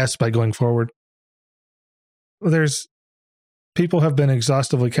to guess by going forward. People have been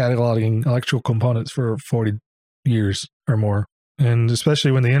exhaustively cataloging electrical components for 40 years or more. And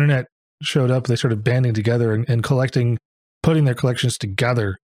especially when the internet showed up, they started banding together and putting their collections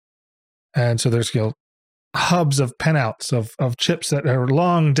together. And so there's hubs of penouts of chips that are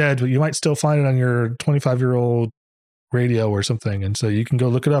long dead, but you might still find it on your 25-year-old radio or something. And so you can go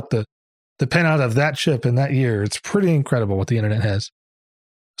look it up, the pinout of that chip in that year. It's pretty incredible what the internet has.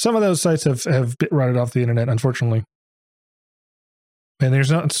 Some of those sites have bit rotted off the internet, unfortunately. And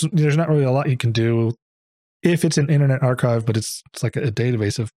there's not really a lot you can do if it's an internet archive, but it's like a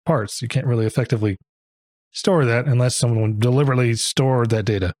database of parts. You can't really effectively store that unless someone deliberately stored that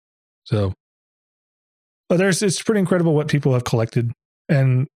data. So, but it's pretty incredible what people have collected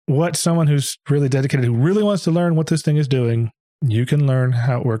and what someone who's really dedicated, who really wants to learn what this thing is doing, you can learn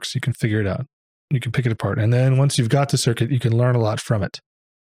how it works. You can figure it out. You can pick it apart. And then once you've got the circuit, you can learn a lot from it.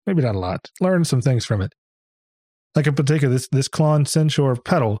 Maybe not a lot. Learn some things from it. Like in particular, this Klon Centaur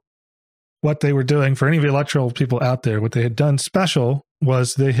pedal, what they were doing for any of the electrical people out there, what they had done special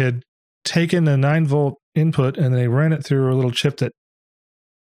was they had taken a 9-volt input and they ran it through a little chip that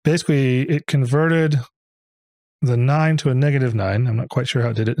basically it converted the 9 to a -9. I'm not quite sure how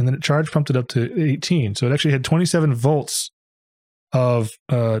it did it. And then it charge pumped it up to 18. So it actually had 27 volts of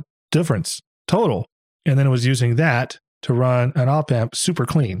difference total. And then it was using that to run an op amp super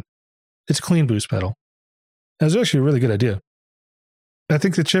clean. It's a clean boost pedal. That was actually a really good idea. I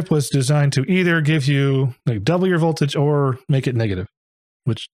think the chip was designed to either give you double your voltage or make it negative,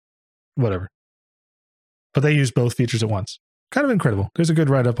 which, whatever. But they use both features at once. Kind of incredible. There's a good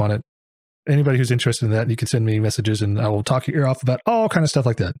write-up on it. Anybody who's interested in that, you can send me messages and I will talk your ear off about all kind of stuff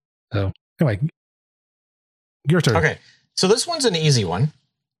like that. So anyway, your turn. Okay. So this one's an easy one.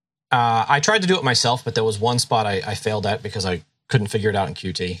 I tried to do it myself, but there was one spot I failed at because I couldn't figure it out in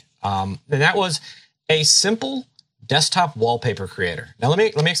Qt. And that was a simple desktop wallpaper creator. Now, let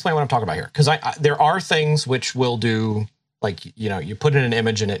me explain what I'm talking about here, because there are things which will do, like, you put in an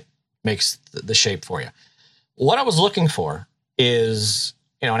image and it makes the shape for you. What I was looking for is,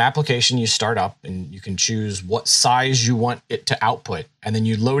 an application you start up and you can choose what size you want it to output, and then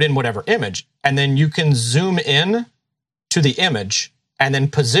you load in whatever image, and then you can zoom in to the image and then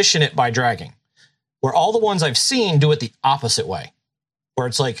position it by dragging. Where all the ones I've seen do it the opposite way, where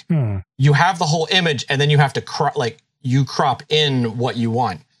it's like you have the whole image and then you have to crop in what you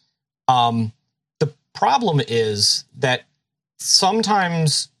want. The problem is that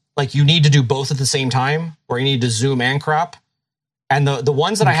sometimes, like, you need to do both at the same time, or you need to zoom and crop. And the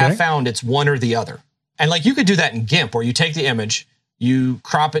ones that I have found, it's one or the other. And like, you could do that in GIMP, where you take the image, you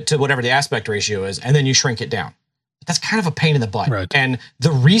crop it to whatever the aspect ratio is, and then you shrink it down. But that's kind of a pain in the butt. Right. And the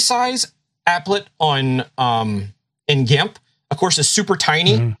resize applet in GIMP, of course, is super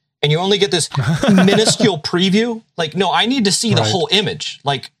tiny, and you only get this minuscule preview. Like, no, I need to see the whole image.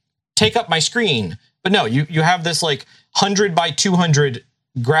 Like, take up my screen. But no, you have this like 100 by 200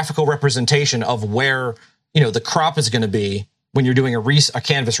 graphical representation of where, the crop is going to be when you're doing a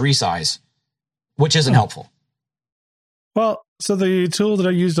canvas resize, which isn't helpful. Well, so the tool that I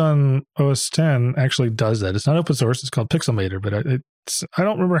used on OS X actually does that. It's not open source. It's called Pixelmator, but I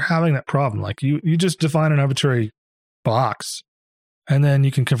don't remember having that problem. Like, you just define an arbitrary box, and then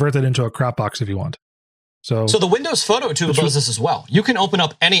you can convert that into a crop box if you want. So the Windows Photo tool does this as well. You can open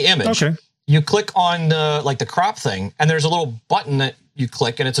up any image. Okay. You click on the crop thing, and there's a little button that you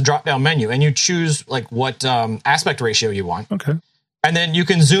click, and it's a drop-down menu, and you choose like what aspect ratio you want. Okay. And then you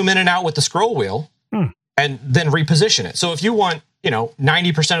can zoom in and out with the scroll wheel, and then reposition it. So if you want,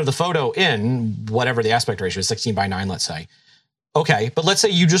 90% of the photo in whatever the aspect ratio is, 16 by 9, let's say. Okay, but let's say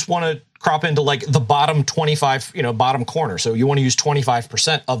you just want to crop into like the bottom 25, bottom corner. So you want to use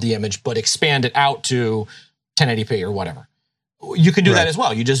 25% of the image, but expand it out to 1080p or whatever. You can do that as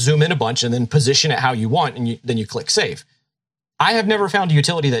well. You just zoom in a bunch and then position it how you want, and then you click save. I have never found a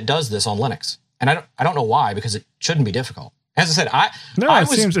utility that does this on Linux, and I don't know why, because it shouldn't be difficult. As I said,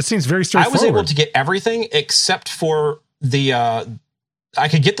 it seems very straightforward. I was able to get everything except for I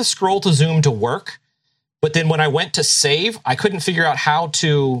could get the scroll to zoom to work, but then when I went to save, I couldn't figure out how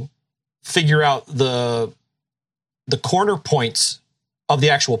to figure out the corner points of the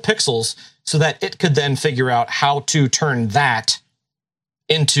actual pixels so that it could then figure out how to turn that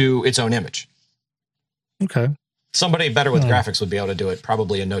into its own image. Okay. Somebody better with graphics would be able to do it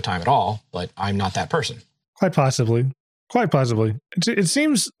probably in no time at all, but I'm not that person. Quite possibly. It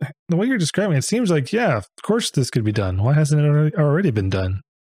seems, the way you're describing it, seems like, yeah, of course this could be done. Why hasn't it already been done?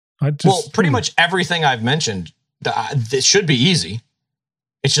 Pretty much everything I've mentioned, this should be easy.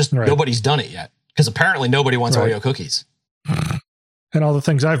 It's just nobody's done it yet, because apparently nobody wants Oreo cookies. And all the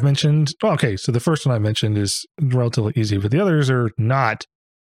things I've mentioned, okay, so the first one I mentioned is relatively easy, but the others are not.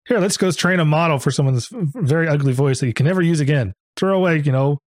 Here, let's go train a model for someone's very ugly voice that you can never use again. Throw away,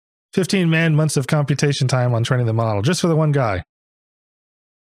 15 months of computation time on training the model just for the one guy.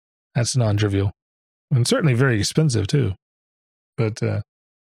 That's non-trivial. And certainly very expensive, too. But,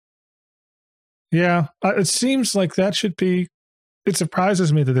 yeah, it seems like that should be... It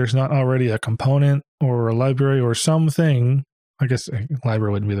surprises me that there's not already a component or a library or something. I guess a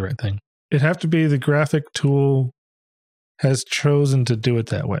library wouldn't be the right thing. It'd have to be the graphic tool has chosen to do it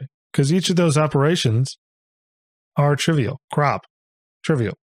that way. Because each of those operations are trivial.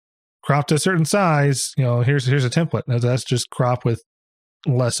 Trivial. Crop to a certain size, here's a template. Now that's just crop with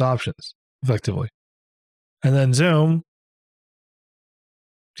less options, effectively. And then zoom.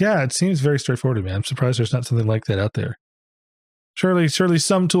 Yeah, it seems very straightforward to me. I'm surprised there's not something like that out there. Surely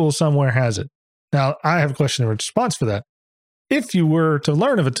some tool somewhere has it. Now, I have a question in response for that. If you were to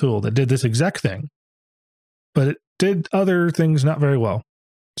learn of a tool that did this exact thing, but it did other things not very well,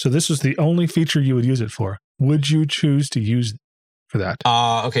 so this was the only feature you would use it for, would you choose to use it for that?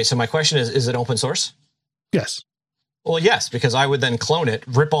 Okay, so my question is it open source? Yes. Well, yes, because I would then clone it,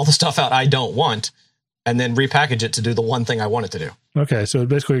 rip all the stuff out I don't want, and then repackage it to do the one thing I want it to do. Okay, so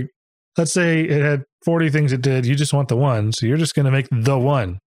basically, let's say it had 40 things it did. You just want the one, so you're just going to make the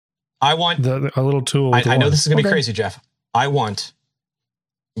one. I want a little tool. I know this is going to be crazy, Jeff. I want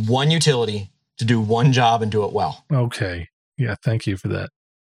one utility to do one job and do it well. Okay. Yeah, thank you for that.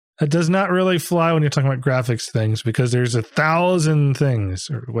 That does not really fly when you're talking about graphics things, because there's 1,000 things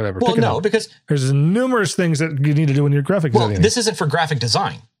or whatever. Well, no, because there's numerous things that you need to do when you're graphic designing. Well, this isn't for graphic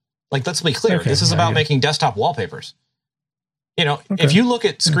design. Like, let's be clear. Okay, this is about making desktop wallpapers. If you look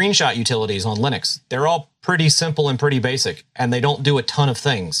at screenshot utilities on Linux, they're all pretty simple and pretty basic, and they don't do a ton of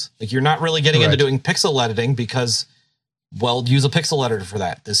things. Like, you're not really getting into doing pixel editing because Well, use a pixel editor for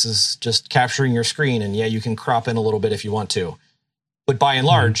that. This is just capturing your screen, and yeah, you can crop in a little bit if you want to. But by and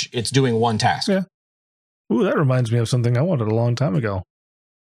large, it's doing one task. Yeah. Ooh, that reminds me of something I wanted a long time ago.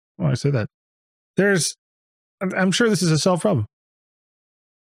 Why I say that? I'm sure this is a solved problem.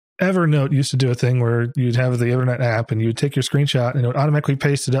 Evernote used to do a thing where you'd have the Evernote app and you'd take your screenshot and it would automatically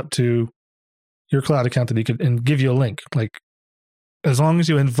paste it up to your cloud account that you could and give you a link. Like, as long as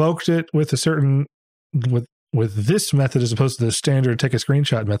you invoked it with a certain, with this method as opposed to the standard take a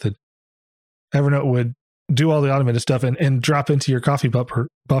screenshot method, Evernote would do all the automated stuff and drop into your coffee buffer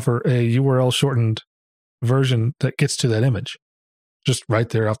a URL shortened version that gets to that image. Just right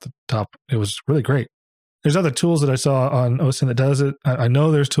there off the top. It was really great. There's other tools that I saw on OSINT that does it. I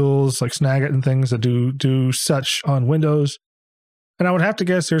know there's tools like Snagit and things that do such on Windows. And I would have to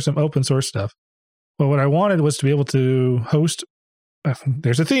guess there's some open source stuff. But what I wanted was to be able to host.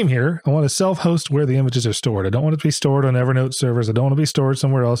 There's a theme here. I want to self-host where the images are stored. I don't want it to be stored on Evernote servers. I don't want to be stored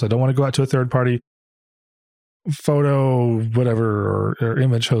somewhere else. I don't want to go out to a third-party photo, whatever, or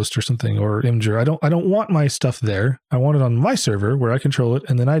image host or something, or Imgur. I don't want my stuff there. I want it on my server where I control it,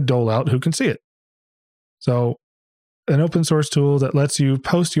 and then I dole out who can see it. So an open source tool that lets you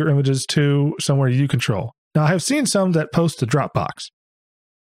post your images to somewhere you control. Now, I have seen some that post to Dropbox,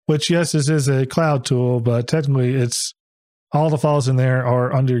 which, yes, this is a cloud tool, but technically it's all the files in there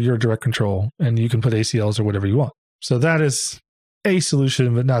are under your direct control, and you can put ACLs or whatever you want. So that is a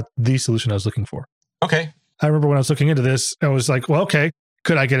solution, but not the solution I was looking for. Okay. I remember when I was looking into this, I was like, well, okay,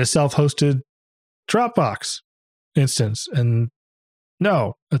 could I get a self-hosted Dropbox instance? And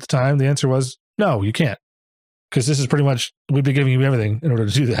no, at the time, the answer was no, you can't. Because this is pretty much, we'd be giving you everything in order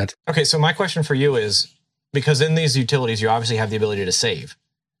to do that. Okay, so my question for you is, because in these utilities, you obviously have the ability to save.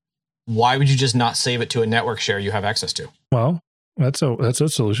 Why would you just not save it to a network share you have access to? Well, that's a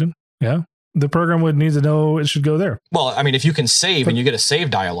solution. Yeah. The program would need to know it should go there. Well, I mean, if you can save and you get a save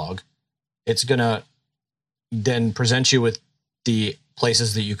dialog, it's going to then present you with the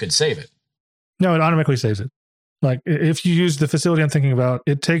places that you could save it. No, it automatically saves it. Like, if you use the facility I'm thinking about,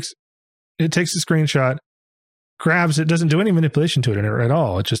 it takes a screenshot, grabs it, doesn't do any manipulation to it at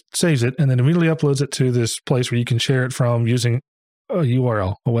all. It just saves it and then immediately uploads it to this place where you can share it from using a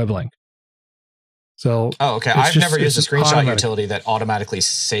URL, a web link. So, okay. I've never used a screenshot utility that automatically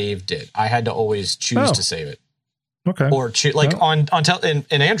saved it. I had to always choose to save it. Okay. Or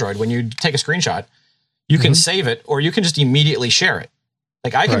in Android, when you take a screenshot, you can save it, or you can just immediately share it.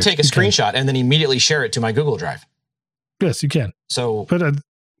 Like, I can take a screenshot and then immediately share it to my Google Drive. Yes, you can. So, but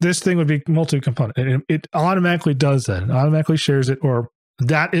this thing would be multi-component. It automatically does that. It automatically shares it, or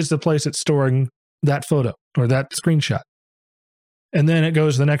that is the place it's storing that photo or that screenshot. And then it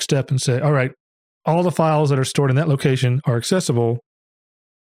goes to the next step and say, all right, all the files that are stored in that location are accessible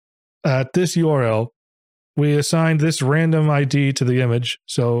at this URL. We assigned this random ID to the image,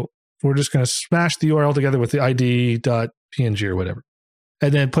 so we're just going to smash the URL together with the ID.png or whatever,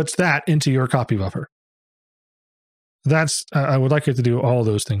 and then puts that into your copy buffer. I would like it to do all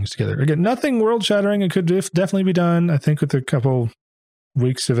those things together. Again, nothing world-shattering. It could definitely be done. I think with a couple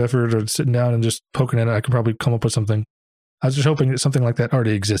weeks of effort or sitting down and just poking at it, I could probably come up with something. I was just hoping that something like that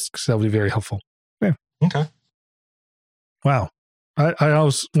already exists, because that would be very helpful. Yeah. Okay. Wow. I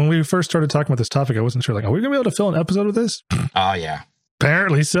was, when we first started talking about this topic, I wasn't sure, like, are we going to be able to fill an episode with this? Oh, yeah.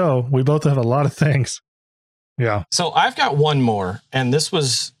 Apparently so. We both have a lot of things. Yeah. So I've got one more, and this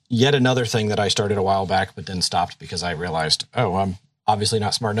was yet another thing that I started a while back, but then stopped because I realized, I'm obviously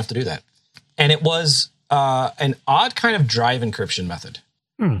not smart enough to do that. And it was an odd kind of drive encryption method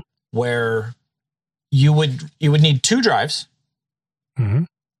where you would need two drives,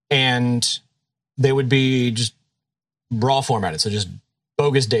 and they would be just raw formatted, so just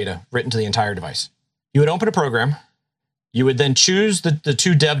bogus data written to the entire device. You would open a program. You would then choose the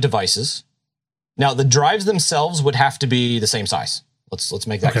two dev devices. Now, the drives themselves would have to be the same size. Let's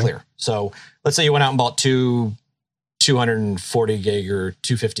make that clear. So let's say you went out and bought two 240 gig or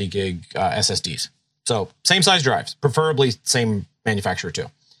 250 gig SSDs. So same size drives, preferably same manufacturer too.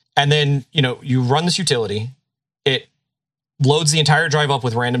 And then, you run this utility. It loads the entire drive up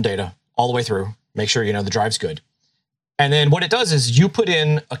with random data all the way through. Make sure, the drive's good. And then what it does is you put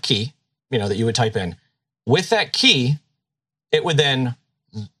in a key, that you would type in. With that key, it would then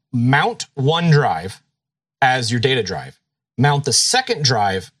mount one drive as your data drive, mount the second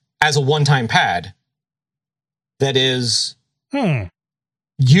drive as a one-time pad that is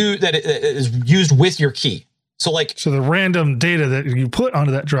used with your key. So the random data that you put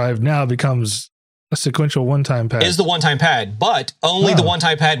onto that drive now becomes a sequential one-time pad. Is the one-time pad, but only the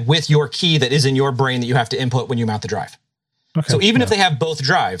one-time pad with your key that is in your brain that you have to input when you mount the drive. Okay. So even if they have both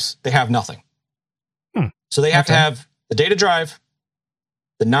drives, they have nothing. So they have to the data drive,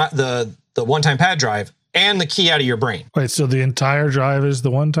 the one-time pad drive, and the key out of your brain. Wait, so the entire drive is the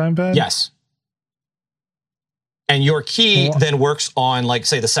one-time pad? Yes. And your key then works on, like,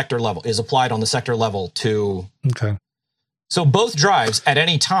 say, the sector level, is applied on the sector level to... Okay. So both drives at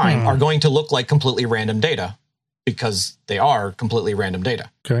any time are going to look like completely random data because they are completely random data.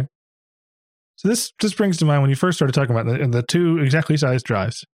 Okay. So this brings to mind when you first started talking about the two exactly sized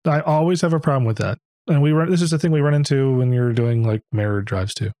drives. I always have a problem with that. And this is the thing we run into when you're doing like mirrored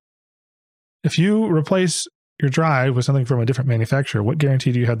drives too. If you replace your drive with something from a different manufacturer, what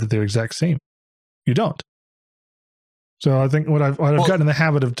guarantee do you have that they're exact same? You don't. So I think what I've gotten in the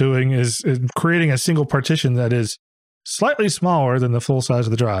habit of doing is creating a single partition that is slightly smaller than the full size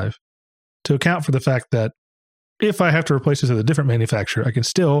of the drive to account for the fact that if I have to replace this with a different manufacturer, I can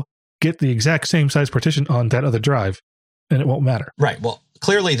still get the exact same size partition on that other drive and it won't matter. Right. Well,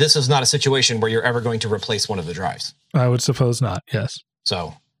 clearly this is not a situation where you're ever going to replace one of the drives. I would suppose not. Yes.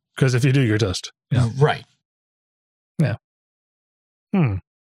 So, because if you do, you're dust. Yeah. Right. Yeah. I'm going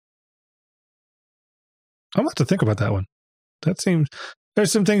to have to think about that one.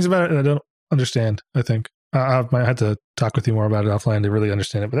 There's some things about it that I don't understand, I think. I might have to talk with you more about it offline to really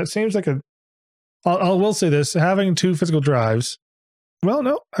understand it. But that seems like I will say this, having two physical drives, well,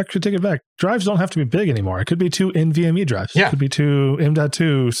 no, actually take it back. Drives don't have to be big anymore. It could be two NVMe drives. Yeah. It could be two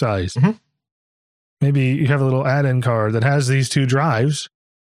M.2 size. Mm-hmm. Maybe you have a little add-in card that has these two drives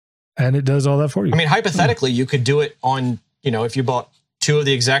and it does all that for you. I mean, hypothetically, you could do it on, if you bought two of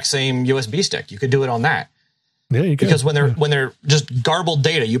the exact same USB stick, you could do it on that. Yeah, you can. Because when they're just garbled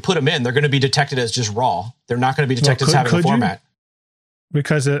data, you put them in, they're going to be detected as just raw. They're not going to be detected as having a format.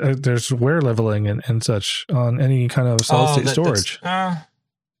 Because there's wear leveling and such on any kind of solid state storage. That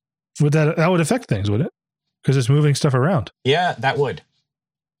would affect things, would it? Because it's moving stuff around. Yeah, that would.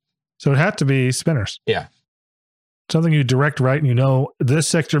 So it had to be spinners. Yeah. Something you direct right, and this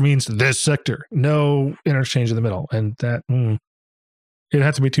sector means this sector. No interchange in the middle, and that. It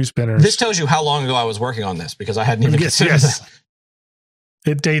had to be two spinners. This tells you how long ago I was working on this because I hadn't even considered that.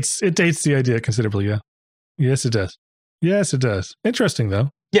 It dates the idea considerably, yeah. Yes, it does. Yes, it does. Interesting, though.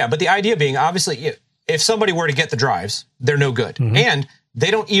 Yeah, but the idea being, obviously, if somebody were to get the drives, they're no good. Mm-hmm. And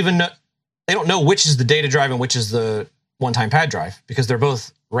they don't know which is the data drive and which is the one-time pad drive because they're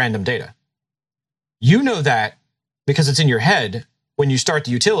both random data. You know that because it's in your head. When you start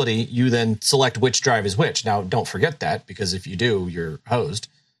the utility, you then select which drive is which. Now, don't forget that, because if you do, you're hosed.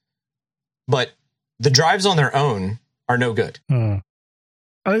 But the drives on their own are no good.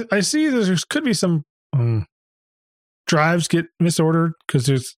 I see there could be some drives get misordered,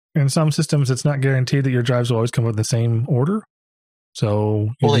 because in some systems, it's not guaranteed that your drives will always come with the same order. So,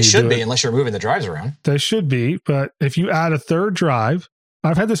 they should be, unless you're moving the drives around. They should be, but if you add a third drive,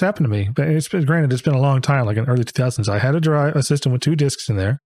 I've had this happen to me, but it's been a long time, like in early 2000s. I had a system with two disks in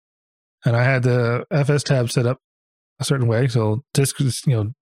there, and I had the FS tab set up a certain way. So disks,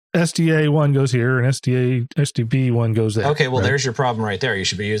 SDA one goes here and SDB one goes there. Okay, well, There's your problem right there. You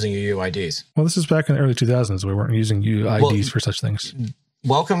should be using UUIDs. Well, this is back in the early 2000s. We weren't using UUIDs for such things.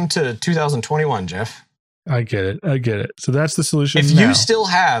 Welcome to 2021, Jeff. I get it. So that's the solution. If you still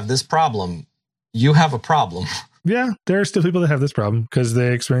have this problem, you have a problem. Yeah, there are still people that have this problem because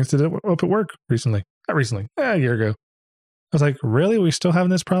they experienced it up at work recently. Not recently, a year ago. I was like, really? We still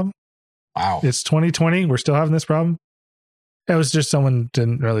having this problem? Wow. It's 2020. We're still having this problem? It was just someone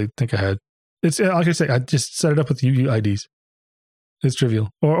didn't really think ahead. It's like I say, I just set it up with UUIDs. It's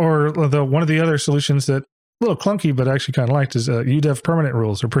trivial. Or one of the other solutions that a little clunky, but I actually kind of liked is UDEV permanent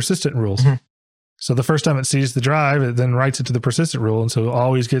rules or persistent rules. Mm-hmm. So the first time it sees the drive, it then writes it to the persistent rule. And so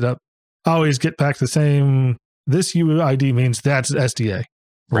always get back the same... This UUID means that's SDA,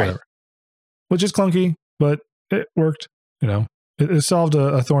 or whatever. Which is clunky, but it worked. It solved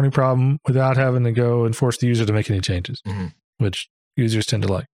a thorny problem without having to go and force the user to make any changes, which users tend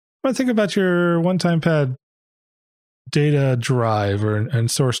to like. When I think about your one-time pad data drive and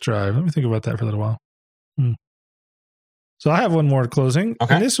source drive, let me think about that for a little while. So I have one more closing.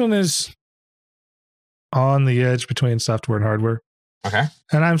 Okay. And this one is on the edge between software and hardware. Okay.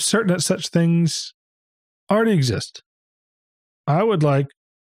 And I'm certain that such things already exist. So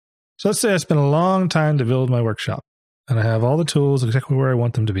let's say I spent a long time to build my workshop and I have all the tools exactly where I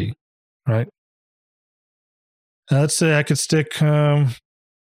want them to be, right? And let's say I could stick, I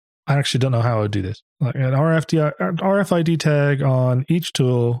actually don't know how I would do this, like an RFID tag on each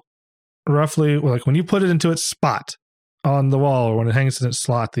tool, roughly, like when you put it into its spot on the wall or when it hangs in its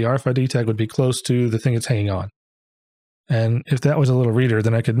slot, the RFID tag would be close to the thing it's hanging on. And if that was a little reader,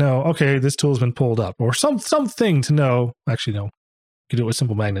 then I could know, okay, this tool's been pulled up, or something to know. Actually, no, you could do it with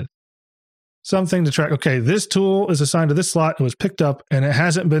simple magnet. something to track. Okay, this tool is assigned to this slot. It was picked up and it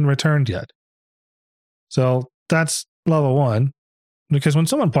hasn't been returned yet. So that's level 1. Because when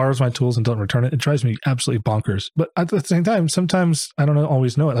someone borrows my tools and don't return it, it drives me absolutely bonkers. But at the same time, sometimes I don't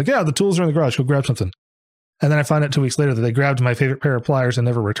always know it. Like, yeah, the tools are in the garage. Go grab something. And then I find out 2 weeks later that they grabbed my favorite pair of pliers and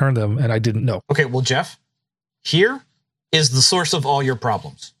never returned them, and I didn't know. Okay, well, Jeff, here is the source of all your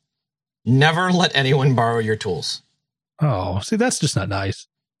problems. Never let anyone borrow your tools. Oh, see, that's just not nice.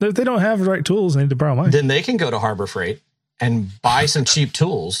 If they don't have the right tools, they need to borrow mine. Then they can go to Harbor Freight and buy some cheap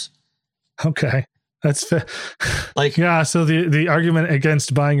tools. Okay. That's fair. Like, yeah, so the argument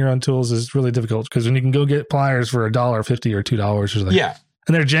against buying your own tools is really difficult because when you can go get pliers for $1.50 or $2 or something. Yeah.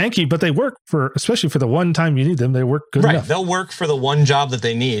 And they're janky, but they work for, especially for the one time you need them, they work good enough. They'll work for the one job that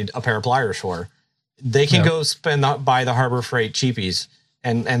they need a pair of pliers for. They can go buy the Harbor Freight cheapies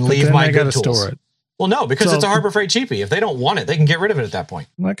and leave my good tools. Store it. Well, no, because it's a Harbor Freight cheapie. If they don't want it, they can get rid of it at that point.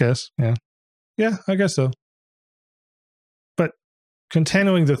 I guess, yeah. Yeah, I guess so. But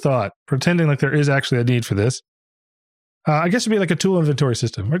continuing the thought, pretending like there is actually a need for this, I guess it'd be like a tool inventory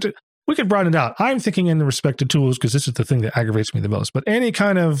system. We could broaden it out. I'm thinking in respect to tools because this is the thing that aggravates me the most. But any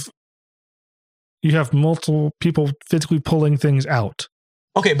kind of, you have multiple people physically pulling things out.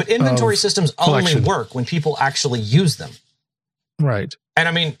 Okay, but inventory systems only work when people actually use them. Right. And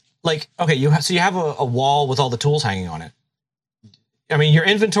I mean, like, okay, you have a wall with all the tools hanging on it. I mean, your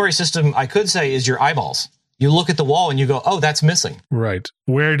inventory system, I could say, is your eyeballs. You look at the wall and you go, oh, that's missing. Right.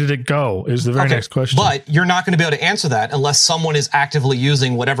 Where did it go is the very next question. But you're not going to be able to answer that unless someone is actively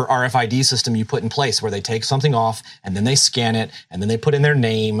using whatever RFID system you put in place where they take something off and then they scan it and then they put in their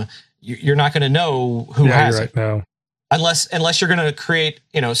name. You're not going to know who has it. No. Unless you're going to create,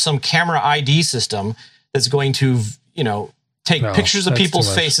 some camera ID system that's going to, take pictures of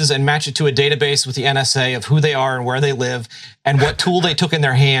people's faces and match it to a database with the NSA of who they are and where they live and what tool they took in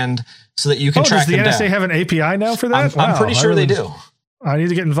their hand so that you can track them down. Does the NSA have an API now for that? I'm pretty sure they do. I need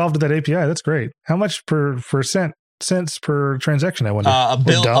to get involved with that API. That's great. How much per cents per transaction, I wonder? A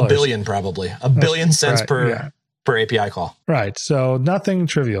billion, probably. $1 billion cents per API call. Right. So nothing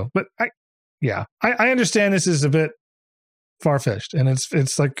trivial. But I understand this is a bit far-fetched. And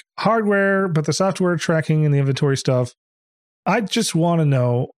it's like hardware, but the software tracking and the inventory stuff. I just want to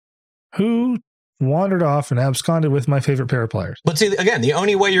know who wandered off and absconded with my favorite pair of pliers. But see, again, the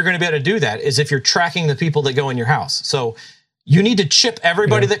only way you're going to be able to do that is if you're tracking the people that go in your house. So you need to chip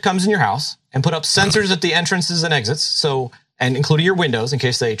everybody that comes in your house and put up sensors at the entrances and exits. And including your windows in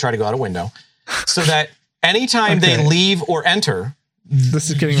case they try to go out a window, so that anytime they leave or enter,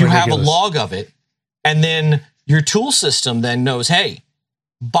 this is getting you ridiculous. have a log of it. And then your tool system then knows, hey,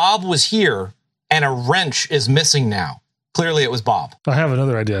 Bob was here and a wrench is missing now. Clearly it was Bob. I have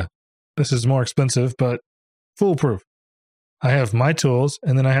another idea. This is more expensive, but foolproof. I have my tools,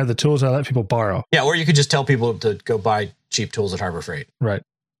 and then I have the tools I let people borrow. Yeah, or you could just tell people to go buy cheap tools at Harbor Freight. Right.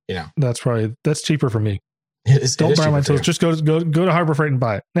 That's cheaper for me. Don't borrow my tools. Just go to Harbor Freight and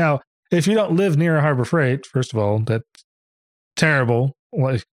buy it. Now, if you don't live near a Harbor Freight, first of all, that's terrible.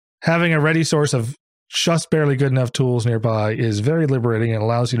 Like, having a ready source of just barely good enough tools nearby is very liberating and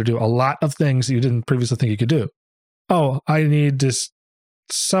allows you to do a lot of things that you didn't previously think you could do. Oh, I need this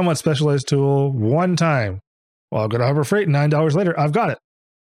somewhat specialized tool one time. Well, I'll go to Harbor Freight, $9 later, I've got it.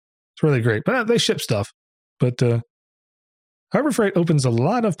 It's really great. But they ship stuff. But Harbor Freight opens a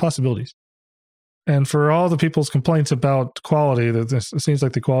lot of possibilities. And for all the people's complaints about quality, it seems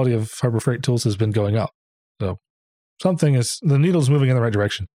like the quality of Harbor Freight tools has been going up. So the needle's moving in the right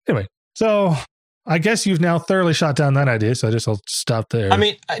direction. Anyway, so I guess you've now thoroughly shot down that idea, so I'll stop there. I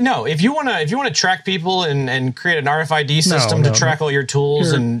mean, no, if you want to track people and create an RFID system to track all your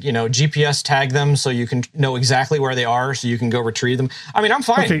tools and, GPS tag them so you can know exactly where they are so you can go retrieve them. I mean, I'm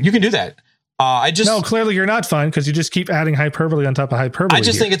fine. Okay. You can do that. No, clearly you're not fine because you just keep adding hyperbole on top of hyperbole. I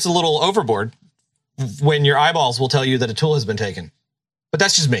just think it's a little overboard when your eyeballs will tell you that a tool has been taken. But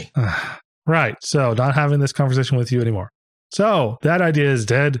that's just me. Right. So not having this conversation with you anymore. So that idea is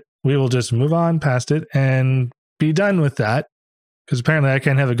dead. We will just move on past it and be done with that. Because apparently I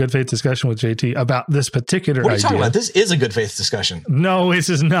can't have a good faith discussion with JT about this particular idea. What are you talking about? This is a good faith discussion. No, this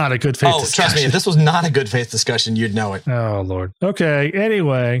is not a good faith discussion. Trust me, if this was not a good faith discussion, you'd know it. Oh, Lord. Okay,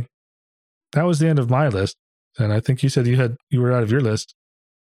 anyway, that was the end of my list. And I think you said you were out of your list.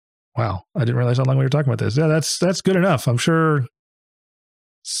 Wow, I didn't realize how long we were talking about this. Yeah, that's good enough. I'm sure,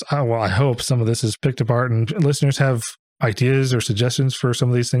 I hope some of this is picked apart and listeners have ideas or suggestions for some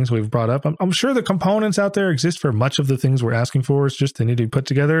of these things we've brought up. I'm sure the components out there exist for much of the things we're asking for. It's just they need to be put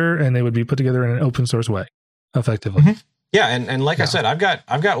together, and they would be put together in an open source way, effectively. Mm-hmm. Yeah, and like I said, I've got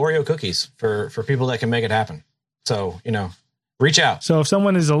Oreo cookies for people that can make it happen. So Reach out. So if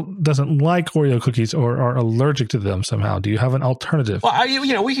someone doesn't like Oreo cookies or are allergic to them somehow, do you have an alternative?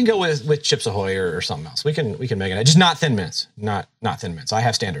 Well, we can go with Chips Ahoy or something else. We can make it. Just not Thin Mints. Not Thin Mints. I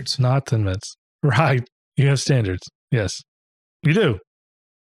have standards. Not Thin Mints. Right. You have standards. Yes. You do.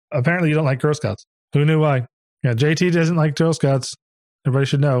 Apparently you don't like Girl Scouts. Who knew why? Yeah, JT doesn't like Girl Scouts. Everybody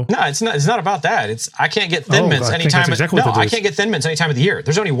should know. No, it's not about that. I can't get Thin Mints anytime. I can't get Thin Mints any time of the year.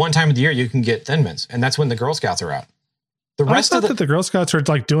 There's only one time of the year you can get Thin Mints, and that's when the Girl Scouts are out. The rest of that the Girl Scouts are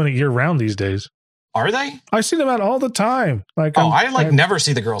like doing it year round these days. Are they? I see them out all the time. Like, I never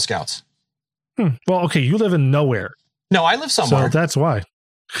see the Girl Scouts. Well, okay, you live in nowhere. No, I live somewhere. So that's why.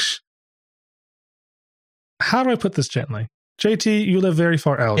 How do I put this gently? JT, you live very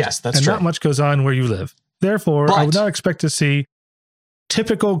far out. Yes, that's true. And not much goes on where you live. Therefore, I would not expect to see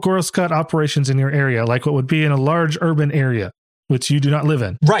typical Girl Scout operations in your area, like what would be in a large urban area, which you do not live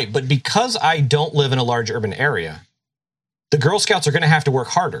in. Right, but because I don't live in a large urban area, the Girl Scouts are going to have to work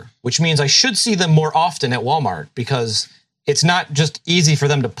harder, which means I should see them more often at Walmart because it's not just easy for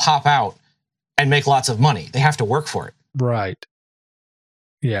them to pop out and make lots of money. They have to work for it. Right.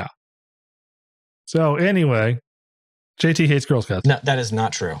 Yeah. So anyway, JT hates Girl Scouts. No, that is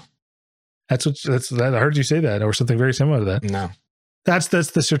not true. I heard you say that or something very similar to that. No. That's the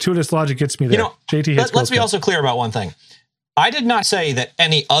circuitous logic gets me there. JT hates Girl Scouts. Let's be also clear about one thing. I did not say that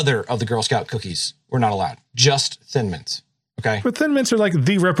any other of the Girl Scout cookies were not allowed. Just Thin Mints. Okay. But Thin Mints are like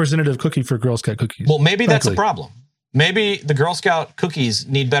the representative cookie for Girl Scout cookies. Well, maybe that's a problem. Maybe the Girl Scout cookies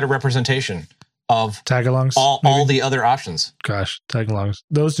need better representation of tag-alongs, all the other options. Gosh, tag-alongs.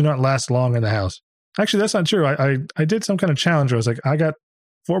 Those do not last long in the house. Actually, that's not true. I did some kind of challenge where I was like, I got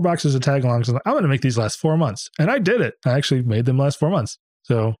 4 boxes of tag-alongs. I'm like, I'm going to make these last 4 months. And I did it. I actually made them last 4 months.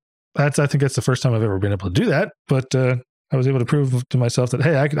 So I think that's the first time I've ever been able to do that. But I was able to prove to myself that,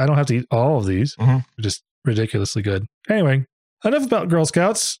 hey, I don't have to eat all of these. Mm-hmm. They're just ridiculously good. Anyway, enough about Girl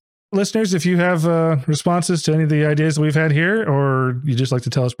Scouts. Listeners, if you have responses to any of the ideas that we've had here, or you just like to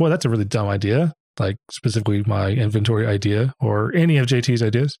tell us, boy, that's a really dumb idea, like specifically my inventory idea or any of JT's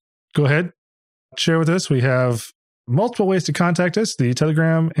ideas, go ahead. Share with us. We have multiple ways to contact us. The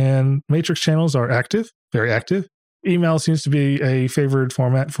Telegram and Matrix channels are active, very active. Email seems to be a favored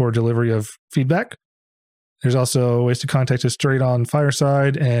format for delivery of feedback. There's also ways to contact us straight on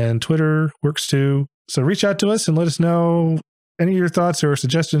Fireside, and Twitter works too. So reach out to us and let us know any of your thoughts or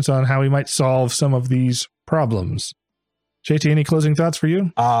suggestions on how we might solve some of these problems. JT, any closing thoughts for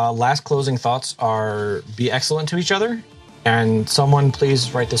you? Last closing thoughts are be excellent to each other, and someone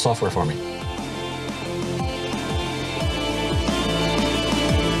please write the software for me.